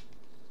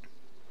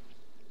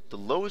 The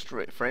lowest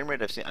frame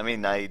rate I've seen. I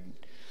mean,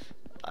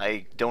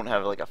 I don't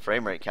have like a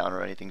frame rate counter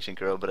or anything,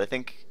 Shinkaro, but I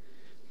think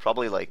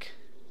probably like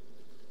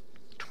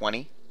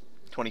 20,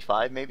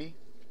 25 maybe.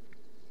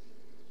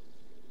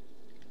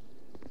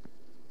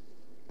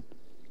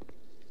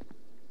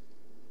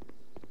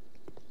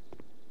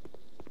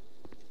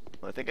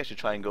 Well, I think I should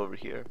try and go over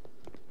here.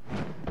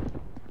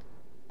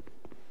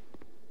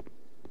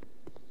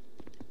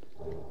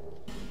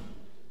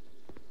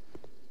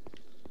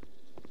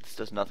 This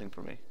does nothing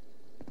for me.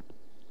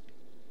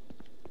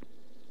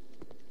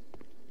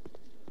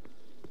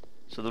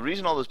 So the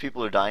reason all those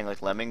people are dying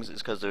like lemmings is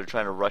because they're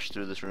trying to rush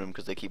through this room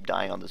because they keep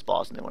dying on this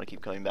boss and they want to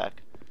keep coming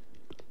back.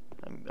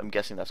 I'm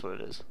guessing that's what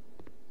it is.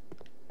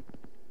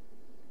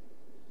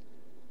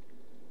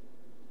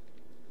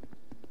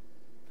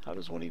 How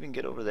does one even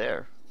get over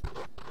there? You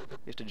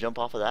have to jump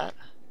off of that?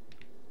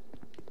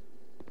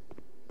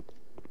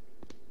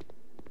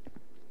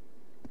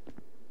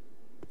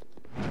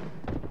 I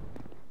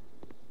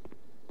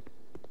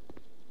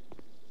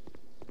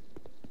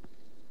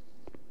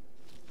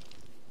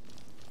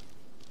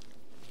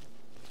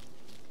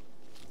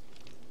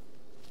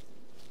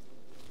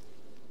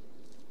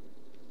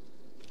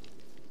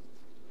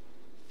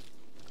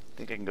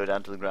think I can go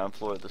down to the ground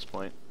floor at this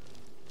point.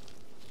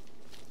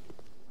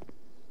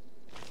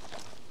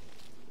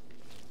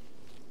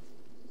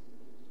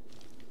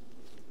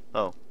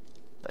 Oh,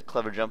 that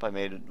clever jump I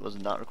made was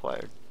not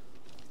required.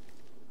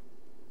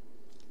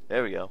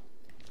 There we go.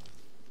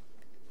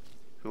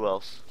 Who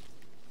else?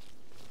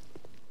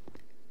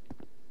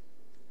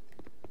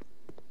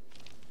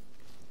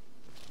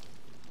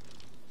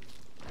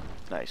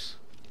 Nice.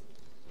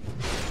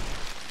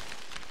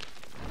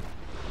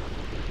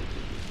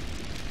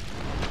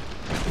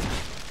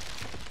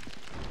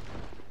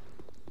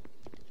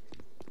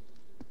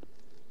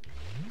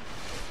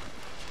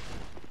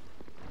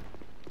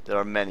 There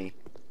are many.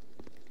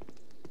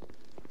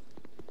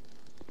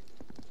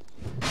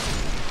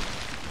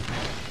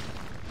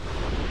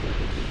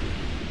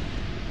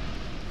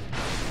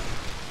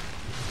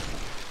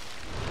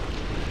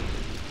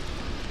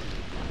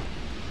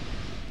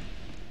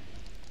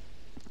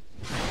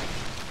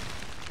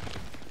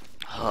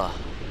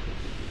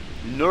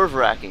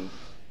 Nerve-wracking.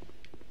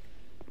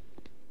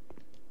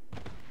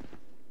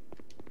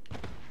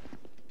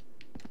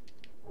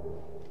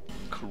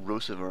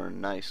 Corrosive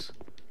urn, nice.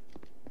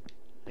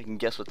 I can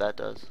guess what that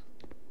does.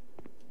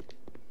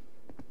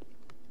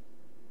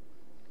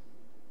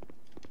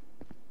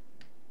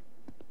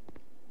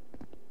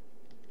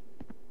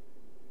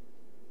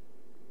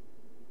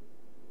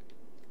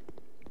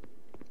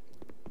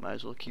 Might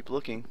as well keep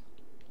looking.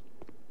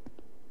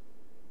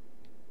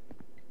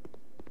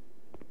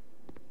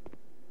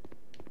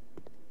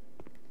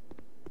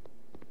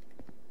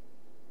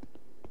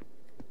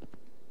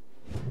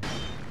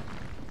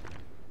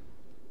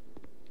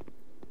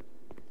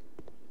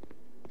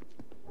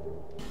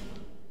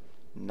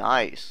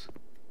 Nice.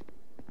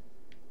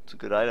 It's a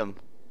good item.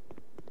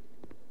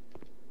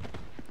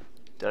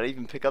 Did I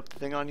even pick up the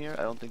thing on here?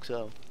 I don't think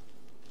so.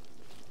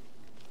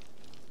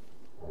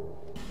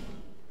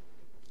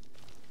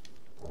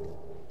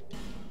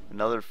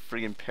 Another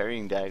friggin'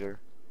 parrying dagger.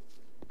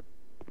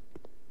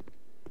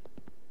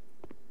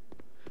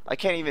 I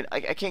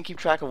can't keep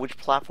track of which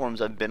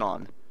platforms I've been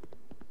on.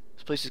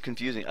 This place is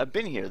confusing. I've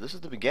been here. This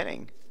is the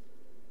beginning.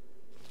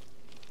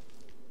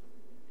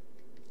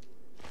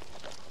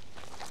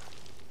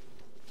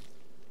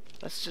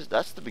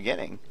 That's the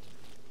beginning.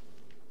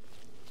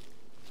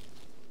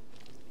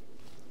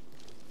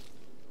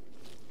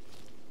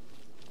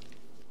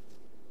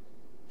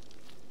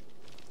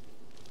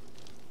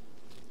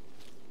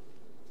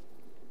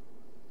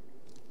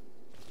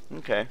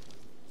 Okay. I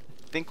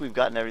think we've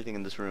gotten everything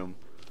in this room.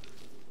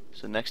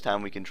 So next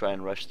time we can try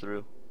and rush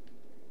through.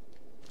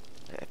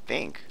 I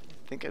think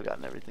I've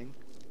gotten everything.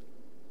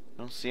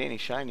 I don't see any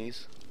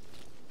shinies.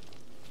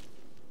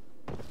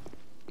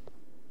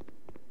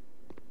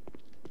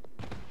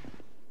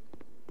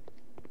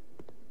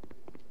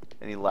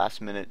 Any last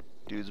minute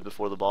dudes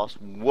before the boss?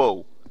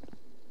 Whoa!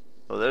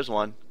 Oh, there's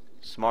one.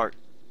 Smart.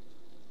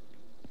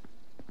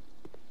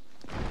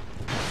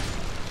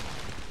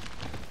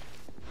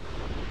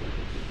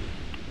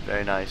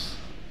 Very nice.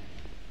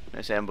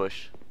 Nice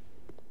ambush.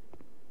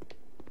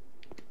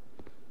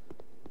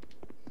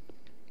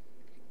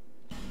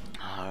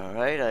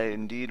 Alright, I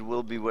indeed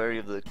will be wary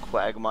of the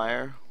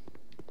quagmire.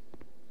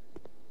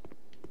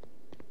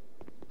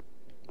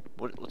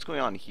 What's going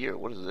on here?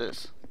 What is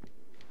this?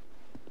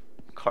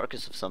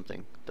 Carcass of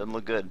something. Doesn't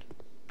look good.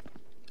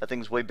 That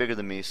thing's way bigger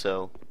than me,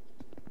 so...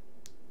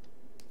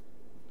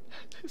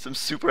 some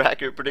super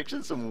accurate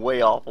predictions, some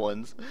way off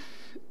ones.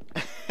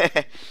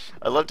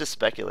 I love to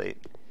speculate.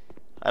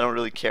 I don't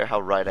really care how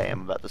right I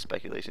am about the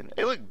speculation.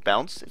 Hey look,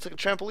 bounce. It's like a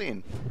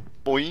trampoline.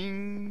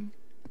 Boing.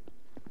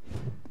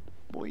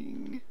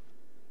 Boing.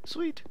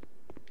 Sweet.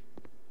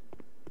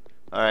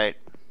 Alright.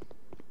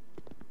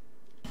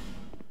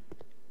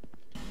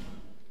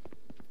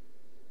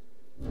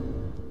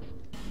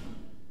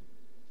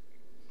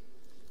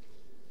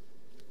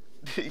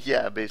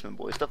 Yeah, basement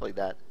boy, stuff like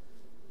that.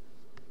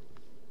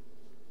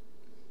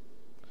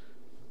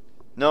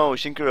 No,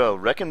 Shinkuro,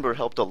 Reckenber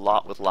helped a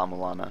lot with La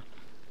Mulana.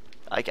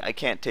 I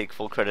can't take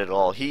full credit at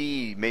all.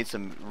 He made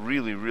some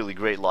really, really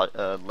great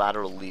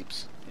lateral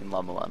leaps in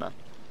La Mulana.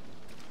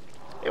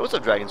 Hey, what's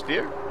up, Dragon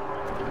Spear?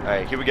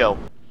 Alright, here we go.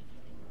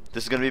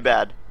 This is gonna be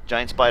bad.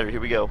 Giant spider, here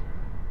we go.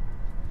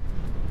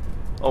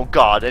 Oh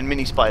god, and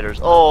mini spiders.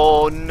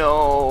 Oh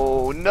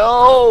no,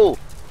 no!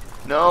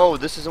 No,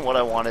 this isn't what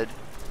I wanted.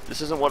 This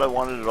isn't what I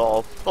wanted at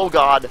all. Oh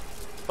god!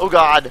 Oh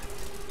god!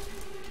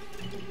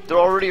 They're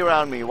already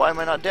around me. Why am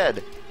I not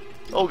dead?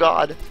 Oh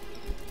god!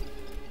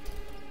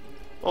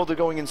 Oh, they're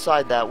going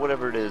inside that,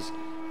 whatever it is.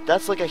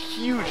 That's like a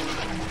huge...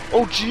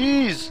 Oh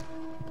jeez!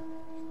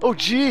 Oh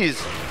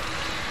jeez!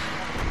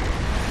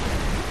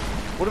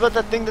 What about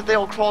that thing that they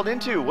all crawled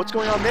into? What's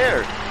going on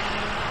there?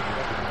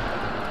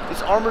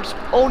 It's armored...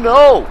 Oh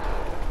no!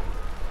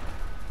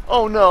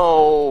 Oh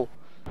no!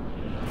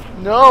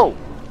 No!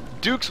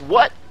 Dukes,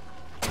 what?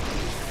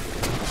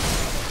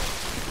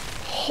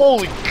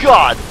 Holy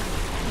God!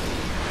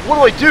 What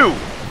do I do?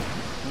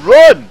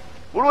 Run!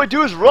 What do I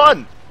do is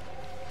run!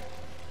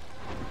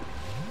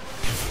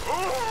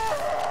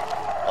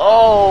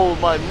 Oh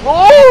my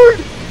lord!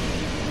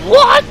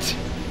 What?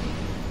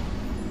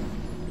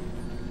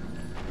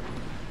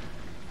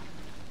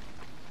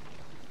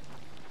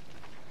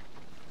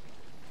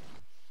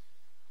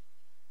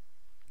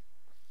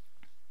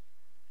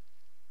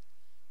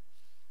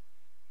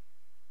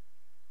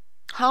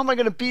 How am I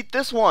gonna beat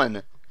this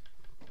one?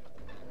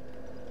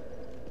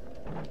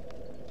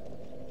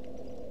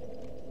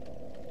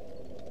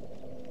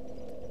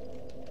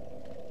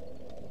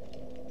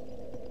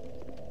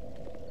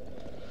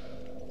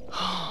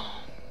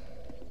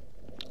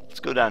 Let's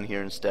go down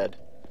here instead.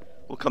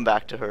 We'll come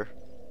back to her.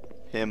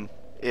 Him.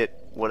 It.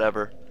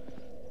 Whatever.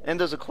 And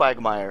there's a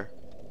quagmire.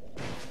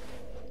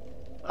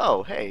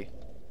 Oh, hey.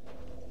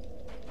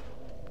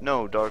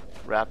 No, Dark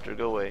Raptor,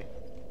 go away.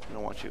 I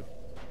don't want you.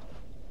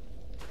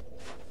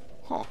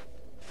 Huh.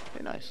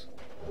 Hey, nice.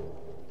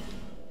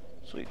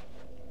 Sweet.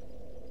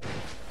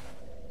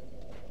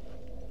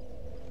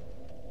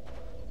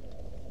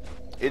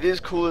 It is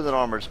cooler than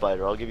Armored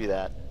Spider, I'll give you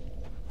that.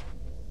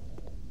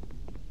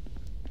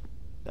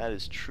 That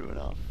is true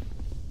enough.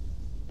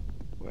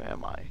 Where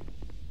am I?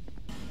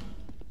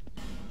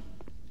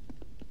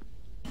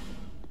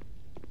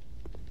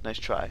 Nice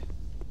try.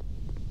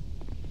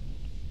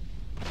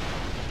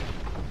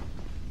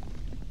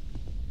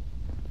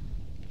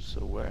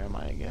 So where am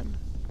I again?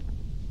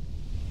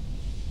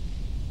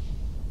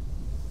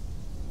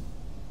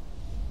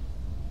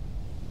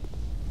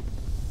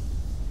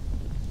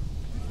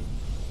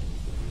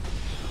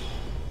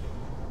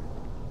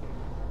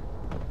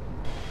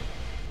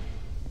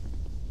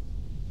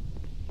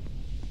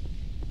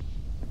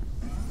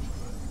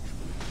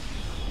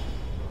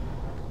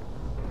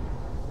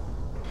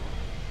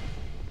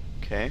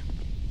 Okay.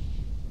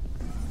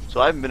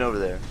 So I haven't been over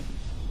there.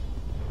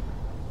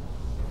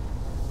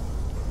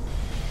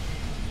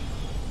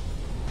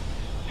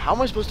 How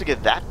am I supposed to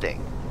get that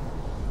thing?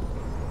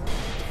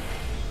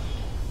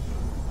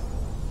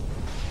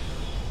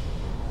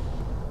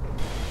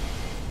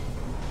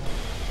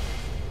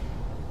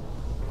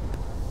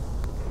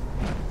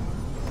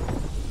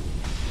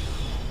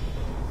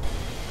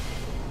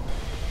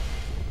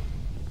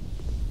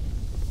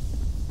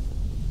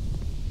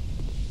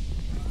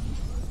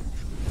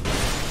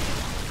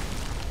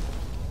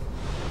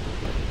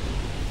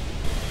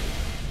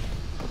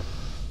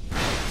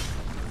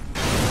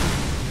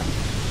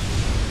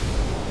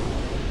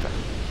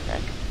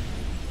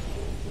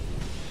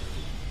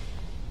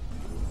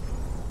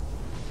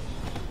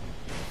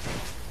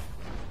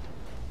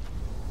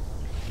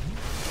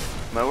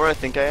 Am I where I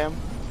think I am?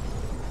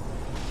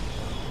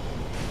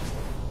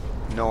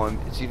 No,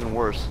 it's even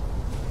worse.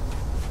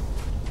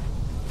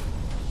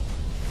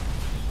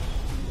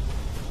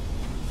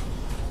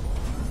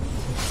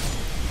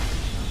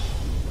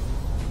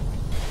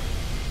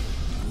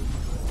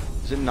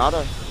 Is it not a...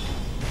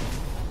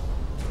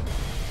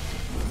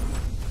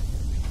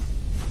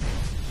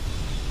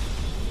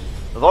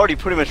 I've already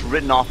pretty much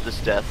written off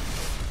this death.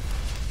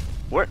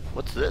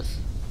 What's this?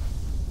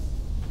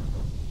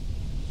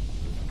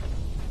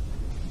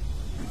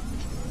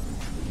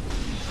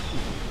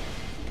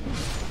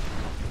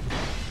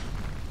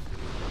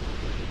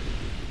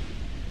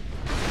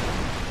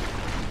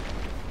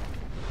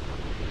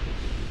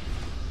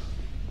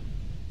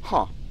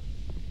 Huh.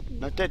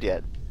 Not dead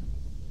yet.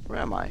 Where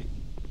am I?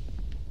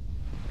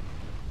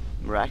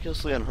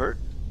 Miraculously unhurt?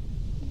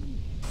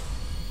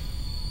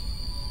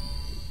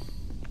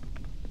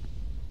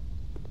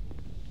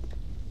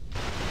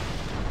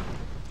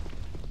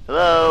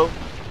 Hello?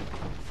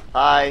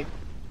 Hi?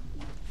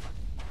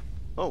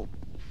 Oh.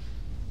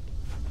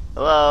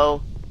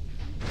 Hello?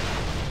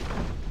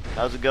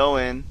 How's it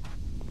going?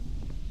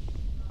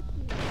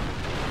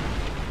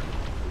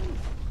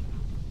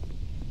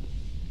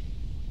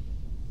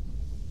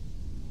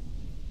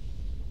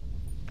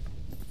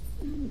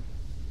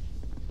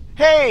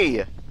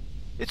 Hey!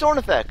 It's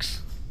Ornifex!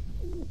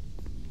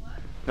 What?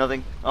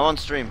 Nothing. I'm on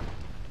stream.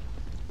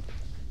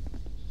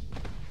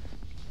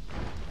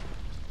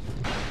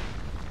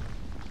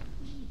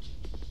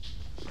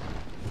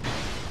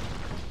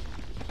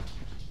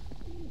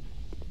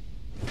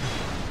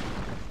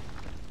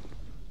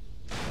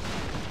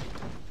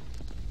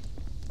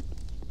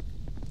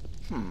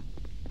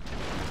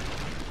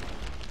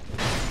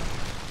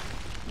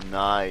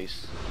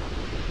 Nice.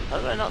 How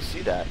did I not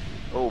see that?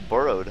 Oh,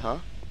 burrowed, huh?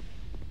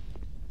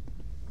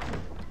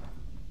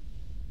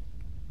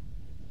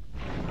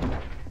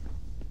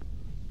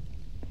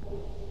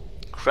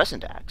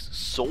 Crescent Axe.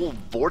 Soul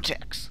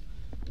Vortex.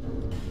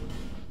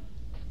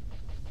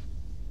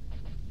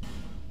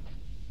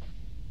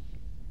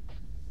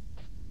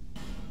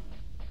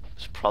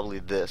 It's probably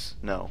this.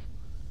 No.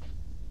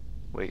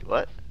 Wait,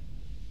 what?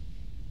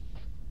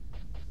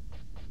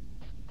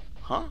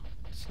 Huh?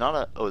 It's not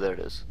a... Oh, there it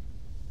is.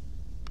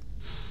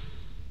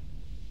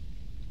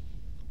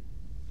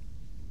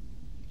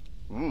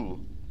 Ooh.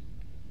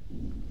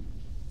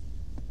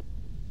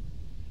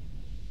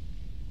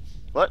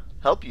 What?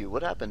 Help you?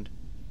 What happened?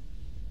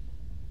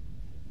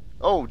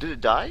 Oh, did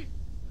it die?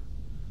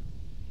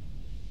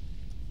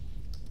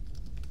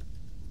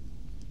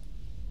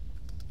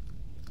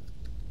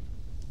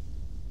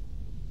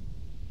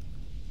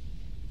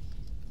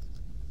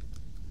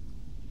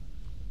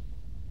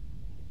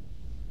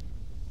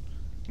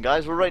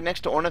 Guys, we're right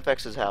next to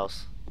Ornifex's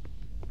house.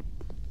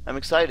 I'm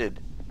excited.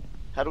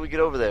 How do we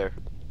get over there?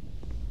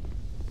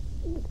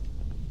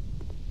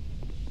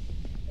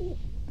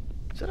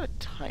 Is that a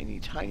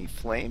tiny, tiny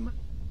flame?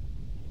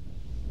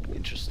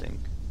 Interesting.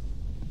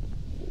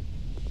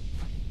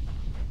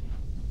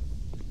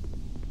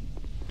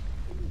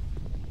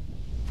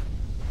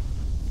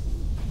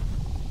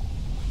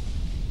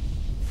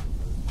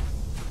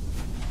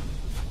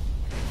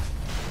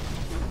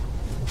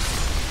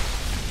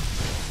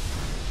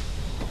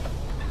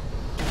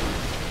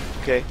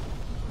 Okay.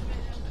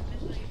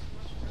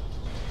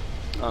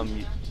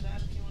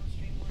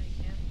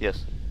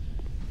 Yes.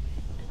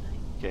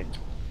 Okay.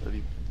 Love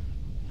you.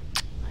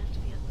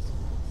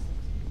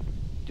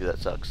 Dude, that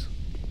sucks.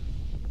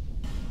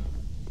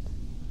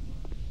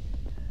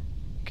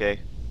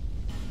 Okay.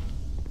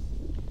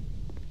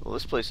 Well,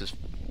 this place is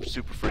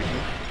super freaky.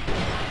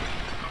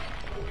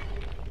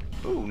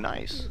 Ooh,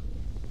 nice.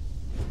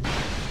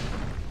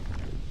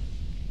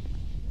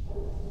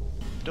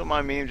 Don't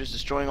mind me, I'm just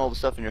destroying all the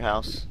stuff in your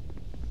house.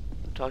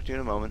 I'll talk to you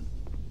in a moment.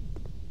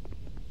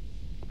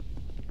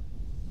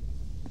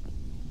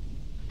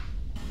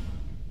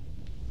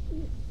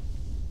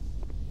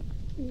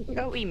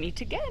 Oh, we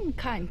meet again,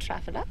 kind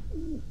traveler.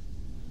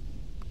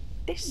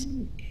 This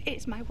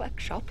is my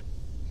workshop.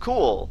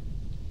 Cool.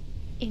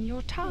 In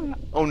your tongue,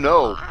 Oh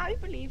no. I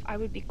believe I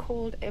would be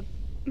called a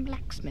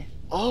blacksmith.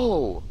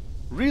 Oh,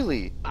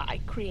 really? I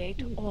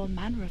create all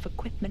manner of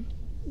equipment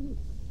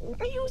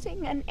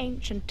using an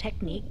ancient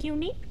technique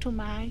unique to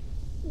my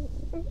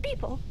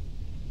people.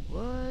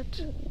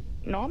 What?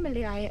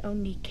 Normally, I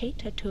only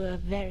cater to a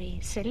very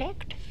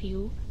select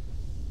few.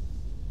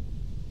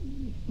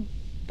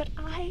 But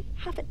I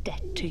have a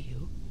debt to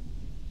you.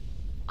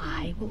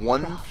 I will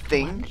craft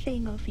one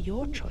thing of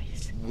your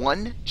choice.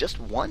 One? Just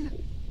one?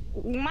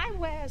 My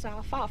wares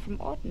are far from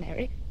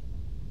ordinary.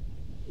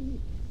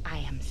 I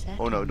am certain.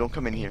 Oh no, don't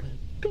come in here.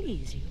 Will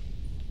please you.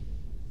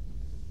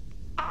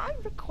 I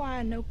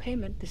require no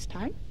payment this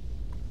time,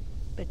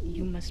 but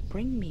you must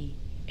bring me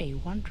a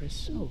wondrous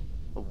soul.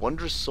 A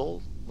wondrous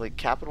soul? Like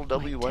capital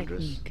W My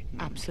wondrous? technique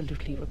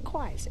absolutely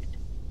requires it.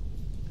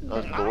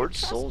 Lord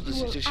Soul?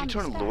 Does she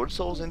turn Lord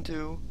Souls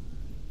into...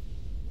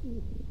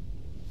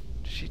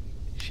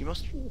 She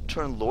must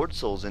turn Lord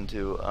Souls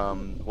into,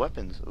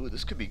 weapons. Ooh,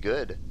 this could be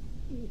good.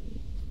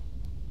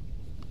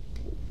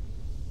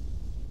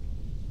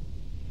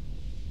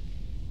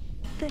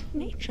 The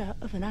nature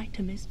of an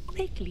item is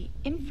greatly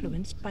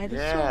influenced by the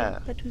soul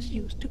that was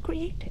used to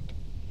create it.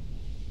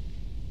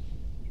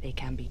 They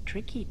can be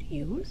tricky to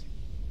use,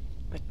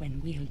 but when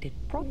wielded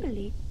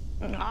properly,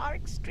 are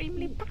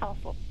extremely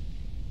powerful.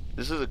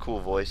 This is a cool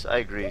voice. I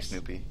agree,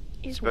 Snoopy.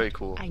 It's very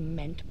cool. I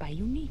meant by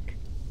unique.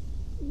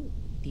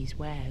 These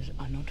wares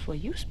are not for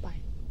use by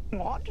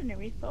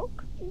ordinary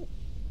folk.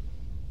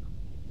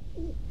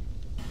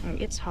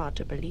 It's hard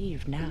to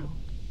believe now,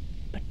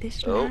 but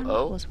this land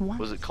was once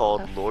was it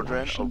called a Lordran? Oh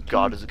flourishing god,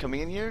 kingdom. is it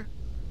coming in here?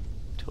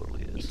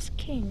 Totally is. Its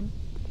king.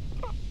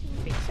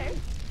 Think so?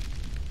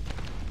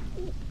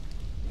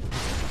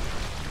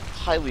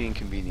 Highly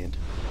inconvenient.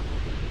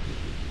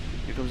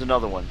 Here comes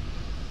another one.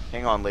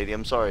 Hang on, lady,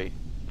 I'm sorry.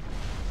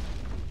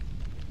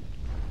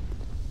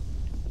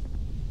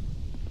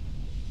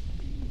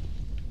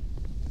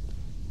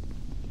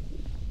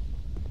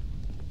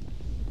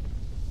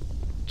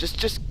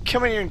 Just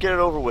come in here and get it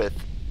over with.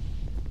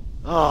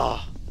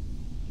 Ah.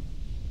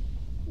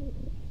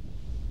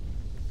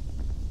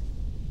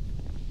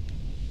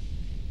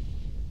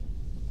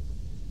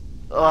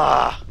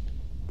 Ah.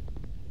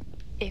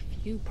 If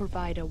you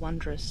provide a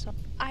wondrous soul,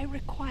 I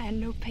require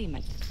no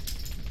payment.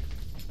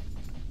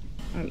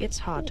 It's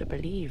hard to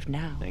believe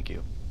now. Thank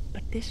you.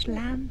 But this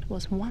land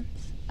was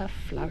once a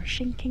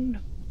flourishing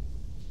kingdom.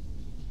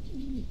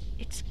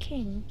 Its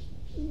king,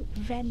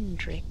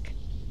 Vendrick,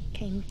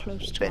 came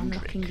close to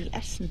unlocking the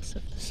essence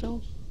of the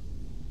soul.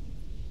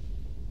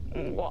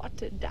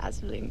 What a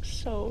dazzling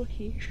soul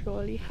he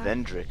surely had.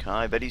 Vendrick, huh?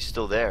 I bet he's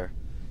still there.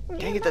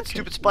 Dang it, that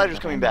stupid spider's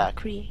coming back.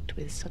 Create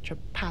with such a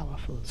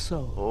powerful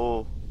soul.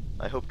 Oh,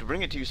 I hope to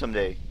bring it to you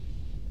someday.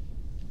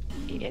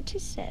 It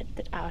is said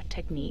that our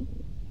technique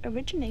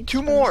originates Two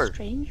from more. a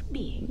strange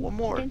being One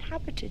more. that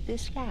inhabited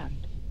this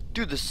land.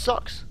 Dude, this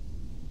sucks.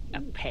 A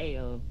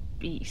pale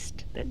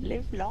beast that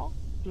lived long,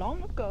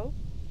 long ago.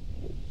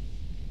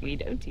 We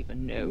don't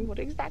even know what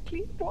exactly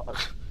it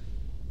was.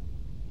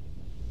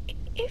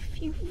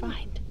 If you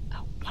find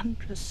a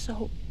wondrous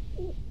soul,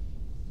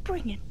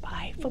 bring it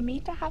by for me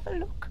to have a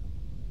look.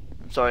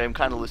 I'm sorry, I'm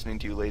kind of listening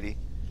to you, lady.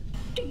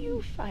 Do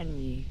you find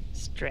me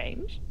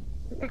strange?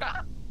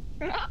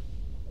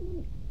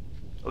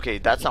 Okay,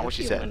 that's not what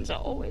she said. Humans are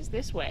always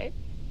this way.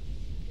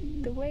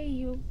 The way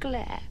you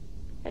glare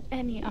at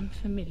any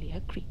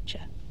unfamiliar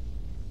creature.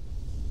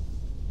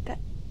 That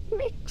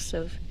mix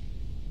of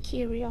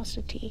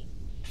curiosity,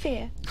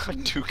 fear,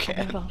 Toucan.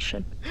 and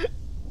revulsion.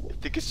 I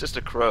think it's just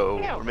a crow,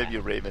 No, or maybe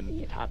a raven.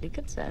 It hardly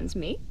concerns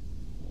me.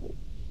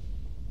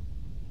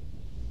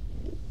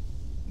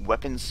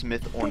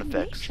 Weaponsmith Ornifex.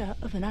 The nature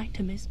of an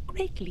item is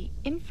greatly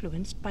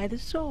influenced by the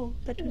soul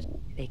that was...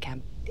 They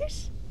can...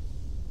 This...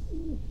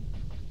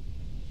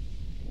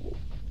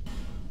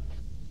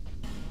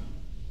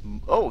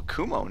 Oh,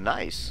 Kumo,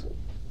 nice.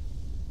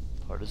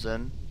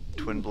 Partisan,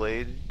 twin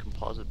blade,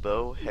 composite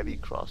bow, heavy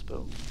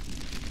crossbow.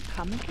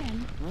 Come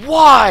again.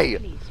 Why?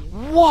 Please you.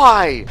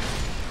 Why?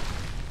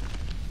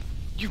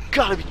 You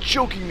gotta be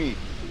joking me.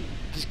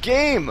 This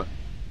game.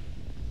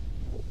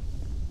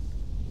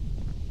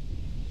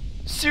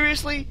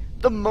 Seriously?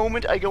 The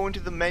moment I go into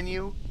the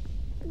menu?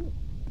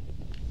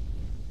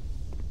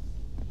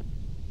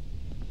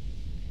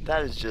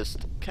 That is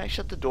just... Can I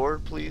shut the door,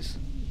 please?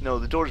 No,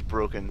 the door's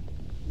broken.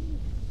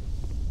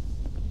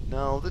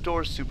 No, the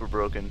door's super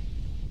broken.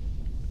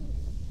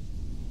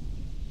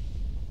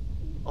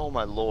 Oh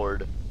my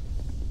lord.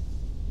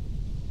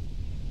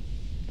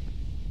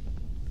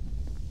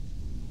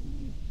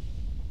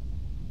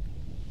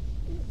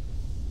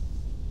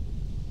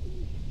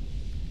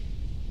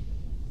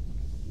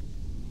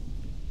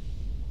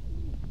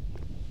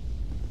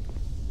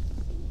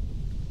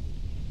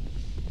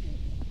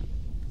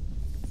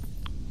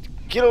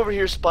 Get over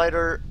here,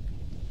 spider.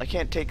 I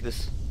can't take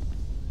this.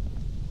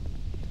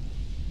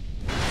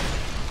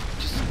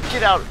 Just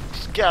get out.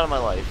 Just get out of my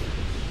life.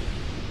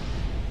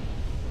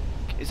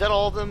 Is that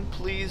all of them,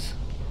 please?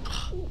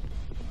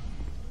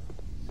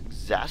 It's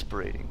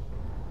exasperating.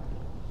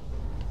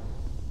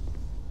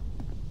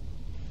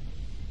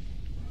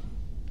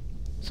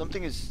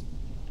 Something is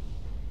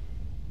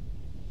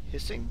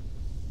hissing?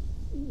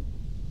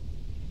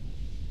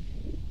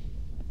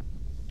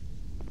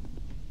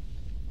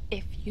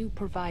 If you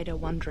provide a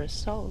wondrous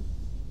soul,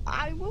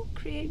 I will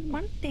create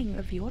one thing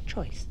of your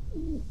choice.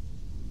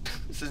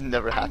 This has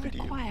never happened to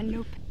you. require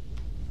no...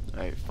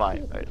 Alright,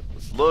 fine. Alright,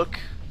 let's look.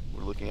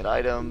 We're looking at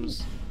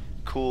items.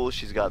 Cool,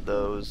 she's got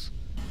those.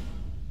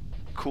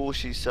 Cool,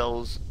 she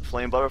sells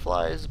flame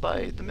butterflies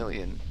by the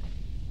million.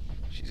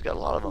 She's got a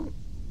lot of them.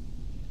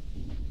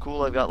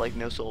 Cool, I've got like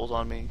no souls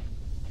on me.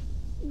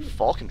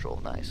 Fall control,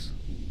 nice.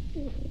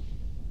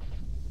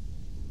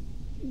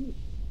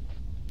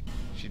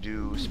 She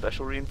do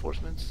special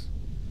reinforcements?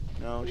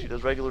 No, she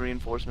does regular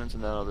reinforcements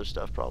and then other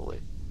stuff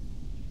probably.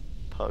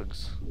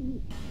 Pugs.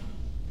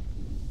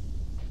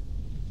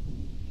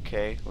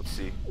 Okay, let's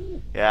see.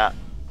 Yeah.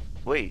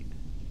 Wait.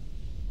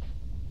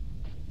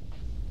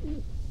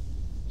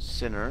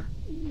 Sinner.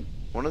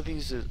 One of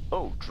these is...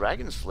 Oh,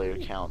 Dragon Slayer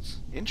counts.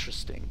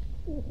 Interesting.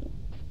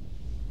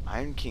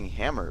 Iron King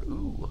Hammer.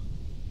 Ooh.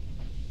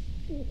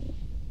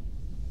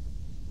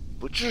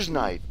 Butcher's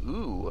Knife.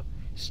 Ooh.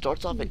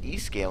 Starts off at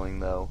E-scaling,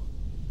 though.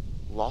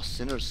 Lost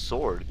Sinner's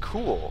Sword.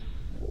 Cool.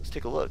 Let's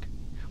take a look.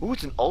 Ooh,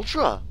 it's an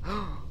Ultra.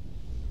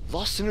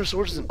 Lost Sinner's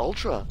Sword is an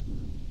Ultra.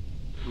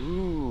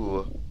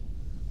 Ooh.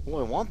 Oh,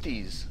 I want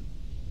these.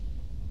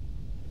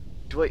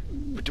 Do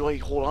I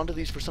hold on to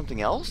these for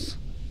something else?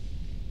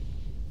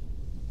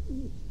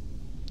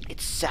 It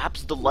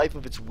saps the life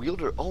of its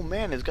wielder. Oh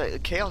man, it's got a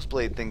Chaos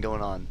Blade thing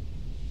going on.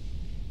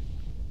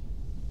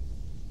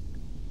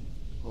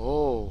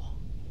 Oh.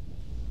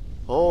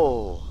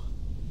 Oh.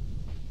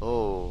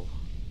 Oh.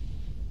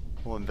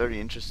 Oh, I'm very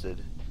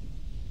interested.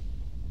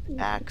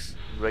 Axe.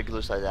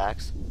 Regular size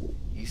axe.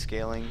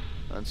 E-scaling.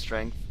 On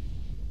strength.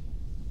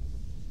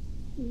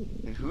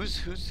 And who?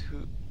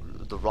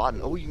 The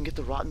Rotten. Oh, you can get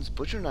the Rotten's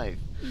Butcher Knife.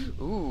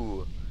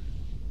 Ooh.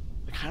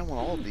 I kind of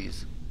want all of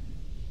these.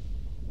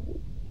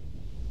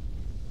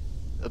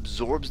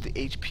 Absorbs the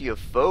HP of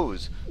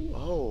foes.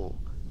 Oh.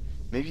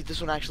 Maybe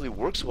this one actually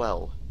works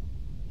well.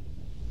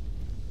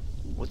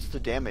 What's the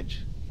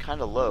damage?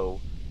 Kinda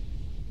low.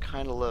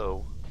 Kinda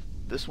low.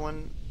 This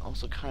one,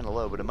 also kinda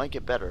low, but it might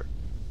get better.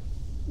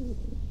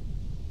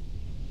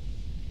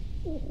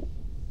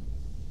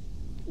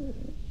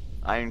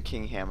 Iron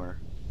King Hammer.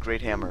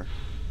 Great hammer.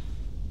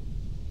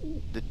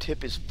 The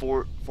tip is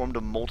formed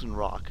of molten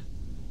rock.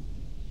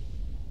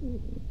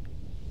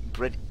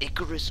 Bred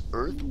Icarus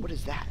Earth? What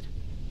is that?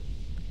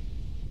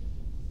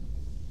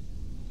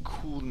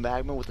 Cooled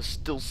magma with a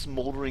still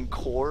smoldering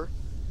core.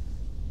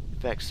 In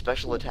fact,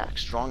 special attack,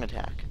 strong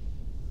attack.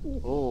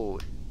 Oh.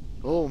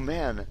 Oh,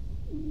 man.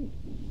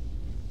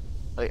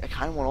 I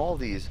kind of want all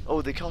of these.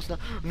 Oh, they cost now.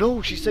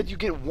 No, she said you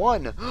get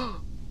one.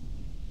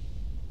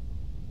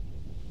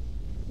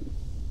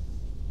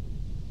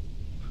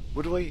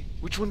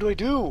 Which one do I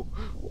do?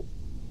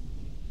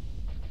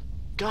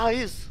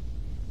 Guys.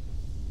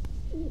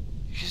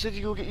 She said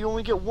you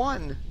only get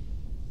one.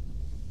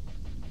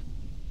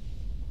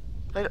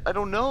 I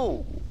don't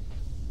know.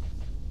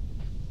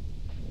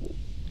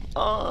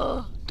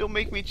 Don't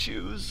make me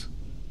choose.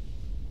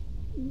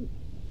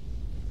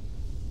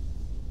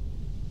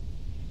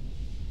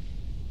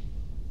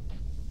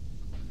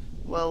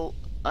 Well,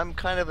 I'm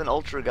kind of an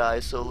ultra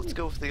guy, so let's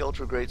go with the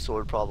ultra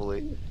greatsword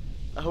probably.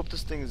 I hope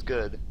this thing is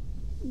good.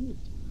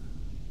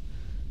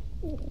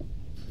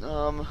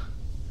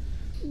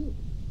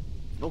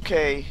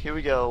 Okay, here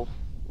we go.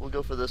 We'll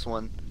go for this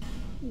one.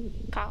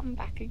 Come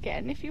back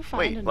again if you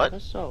find what? another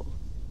soul.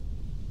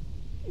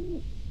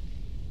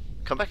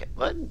 Come back.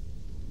 What?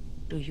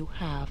 Do you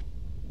have?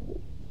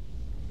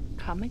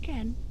 Come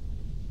again.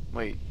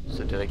 Wait,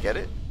 so did I get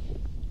it?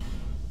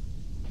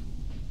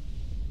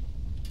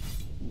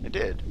 I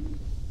did.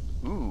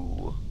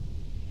 Ooh.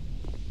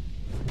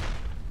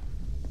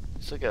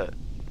 It's like a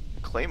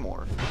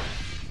claymore.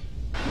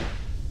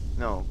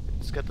 No,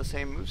 it's got the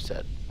same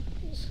moveset.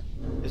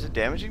 Is it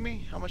damaging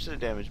me? How much did it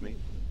damage me?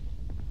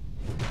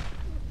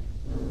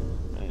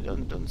 It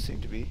doesn't seem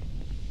to be.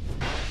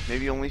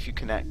 Maybe only if you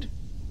connect.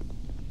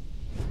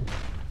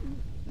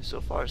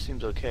 So far it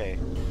seems okay.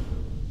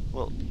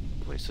 Well,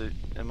 wait, so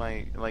am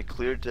I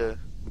cleared to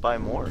buy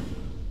more?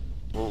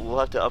 We'll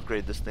have to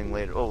upgrade this thing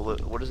later. Oh,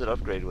 what does it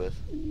upgrade with?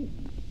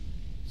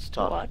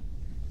 Stop. What?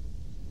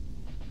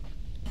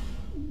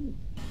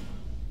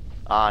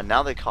 Ah,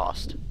 now they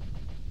cost.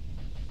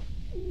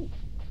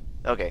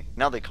 Okay,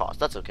 now they cost.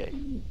 That's okay.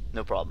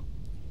 No problem.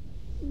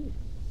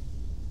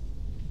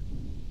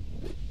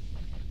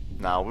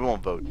 No, we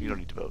won't vote. You don't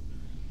need to vote.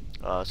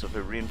 So if we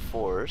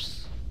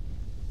reinforce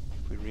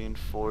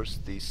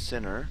the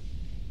sinner.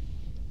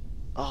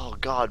 Oh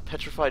god,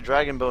 petrified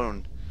dragon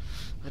bone.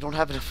 I don't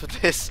have enough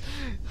of this.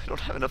 I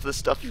don't have enough of this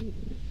stuff.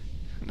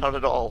 Not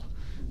at all.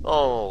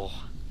 Oh,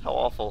 how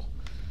awful.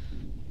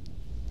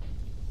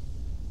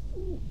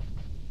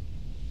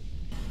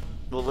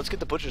 Well, let's get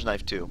the butcher's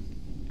knife too.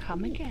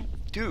 Come again.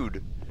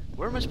 Dude,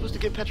 where am I supposed to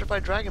get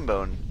petrified dragon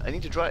bone? I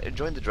need to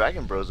join the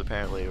dragon bros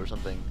apparently or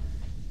something.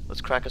 Let's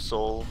crack a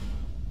soul.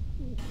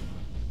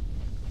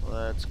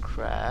 Let's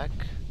crack.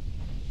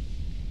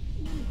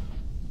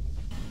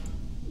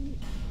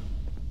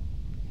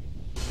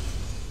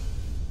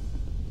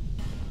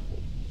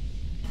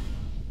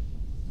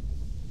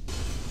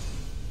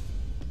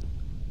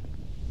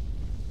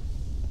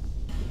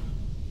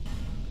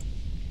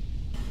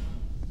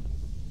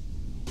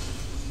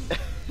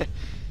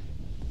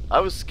 I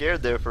was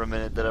scared there for a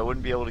minute that I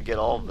wouldn't be able to get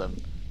all of them.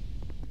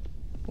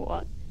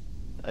 What?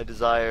 I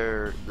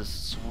desire the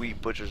sweet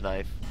butcher's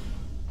knife.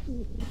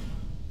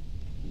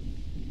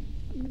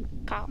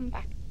 Come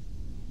back.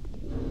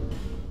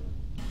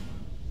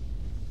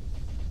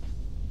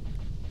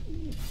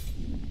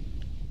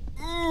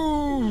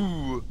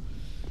 Ooh!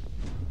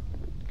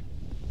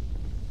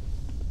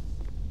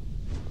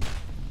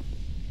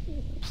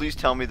 Please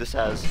tell me this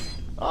has...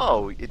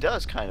 Oh, it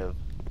does kind of.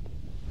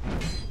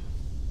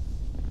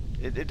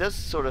 It does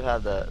sort of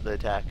have the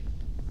attack.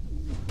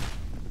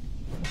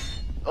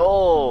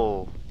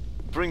 Oh!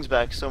 Brings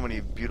back so many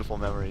beautiful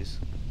memories.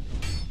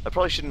 I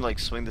probably shouldn't like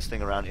swing this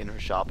thing around in her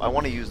shop. I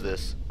want to use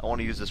this. I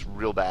want to use this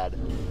real bad.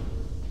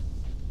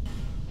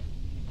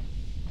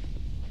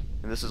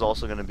 And this is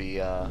also going to be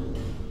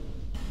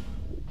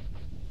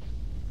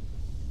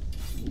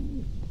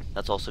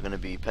that's also going to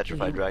be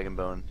petrified dragon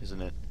bone,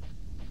 isn't it?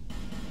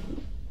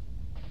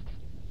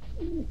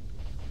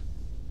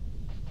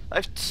 I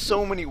have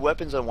so many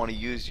weapons I want to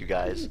use, you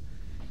guys.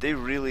 They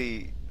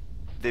really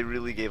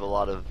gave a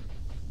lot of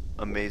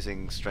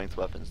amazing strength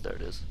weapons. There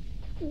it is.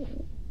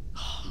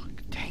 Oh,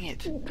 dang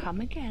it. Come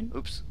again.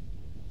 Oops.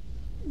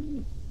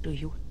 Do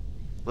you?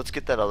 Let's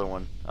get that other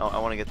one. I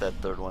want to get that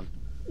third one.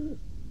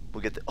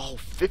 We'll get the... Oh,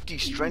 50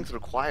 strength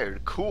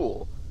required.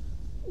 Cool.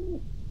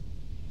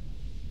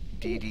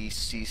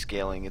 DDC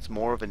scaling. It's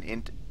more of an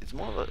It's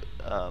more of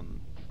a...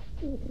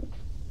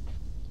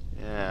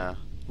 Yeah.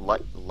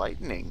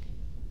 Lightning.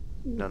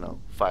 No.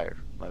 Fire.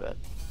 My bad.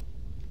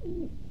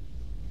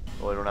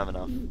 Oh, I don't have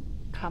enough.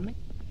 Coming.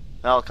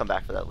 I'll come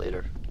back for that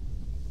later.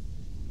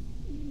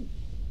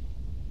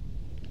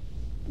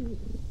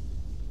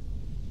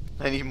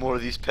 I need more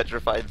of these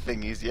petrified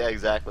thingies. Yeah,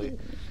 exactly.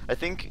 I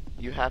think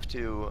you have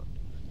to...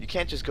 You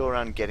can't just go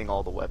around getting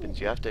all the weapons.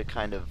 You have to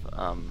kind of...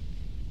 on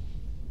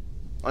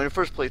your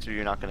first playthrough,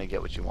 you're not going to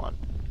get what you want.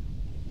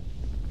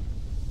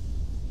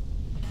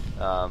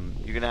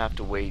 You're going to have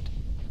to wait.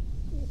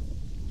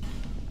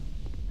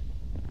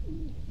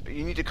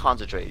 You need to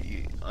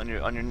concentrate. On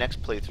your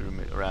next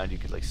playthrough around, you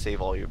could like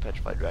save all your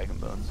petrified dragon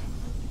bones.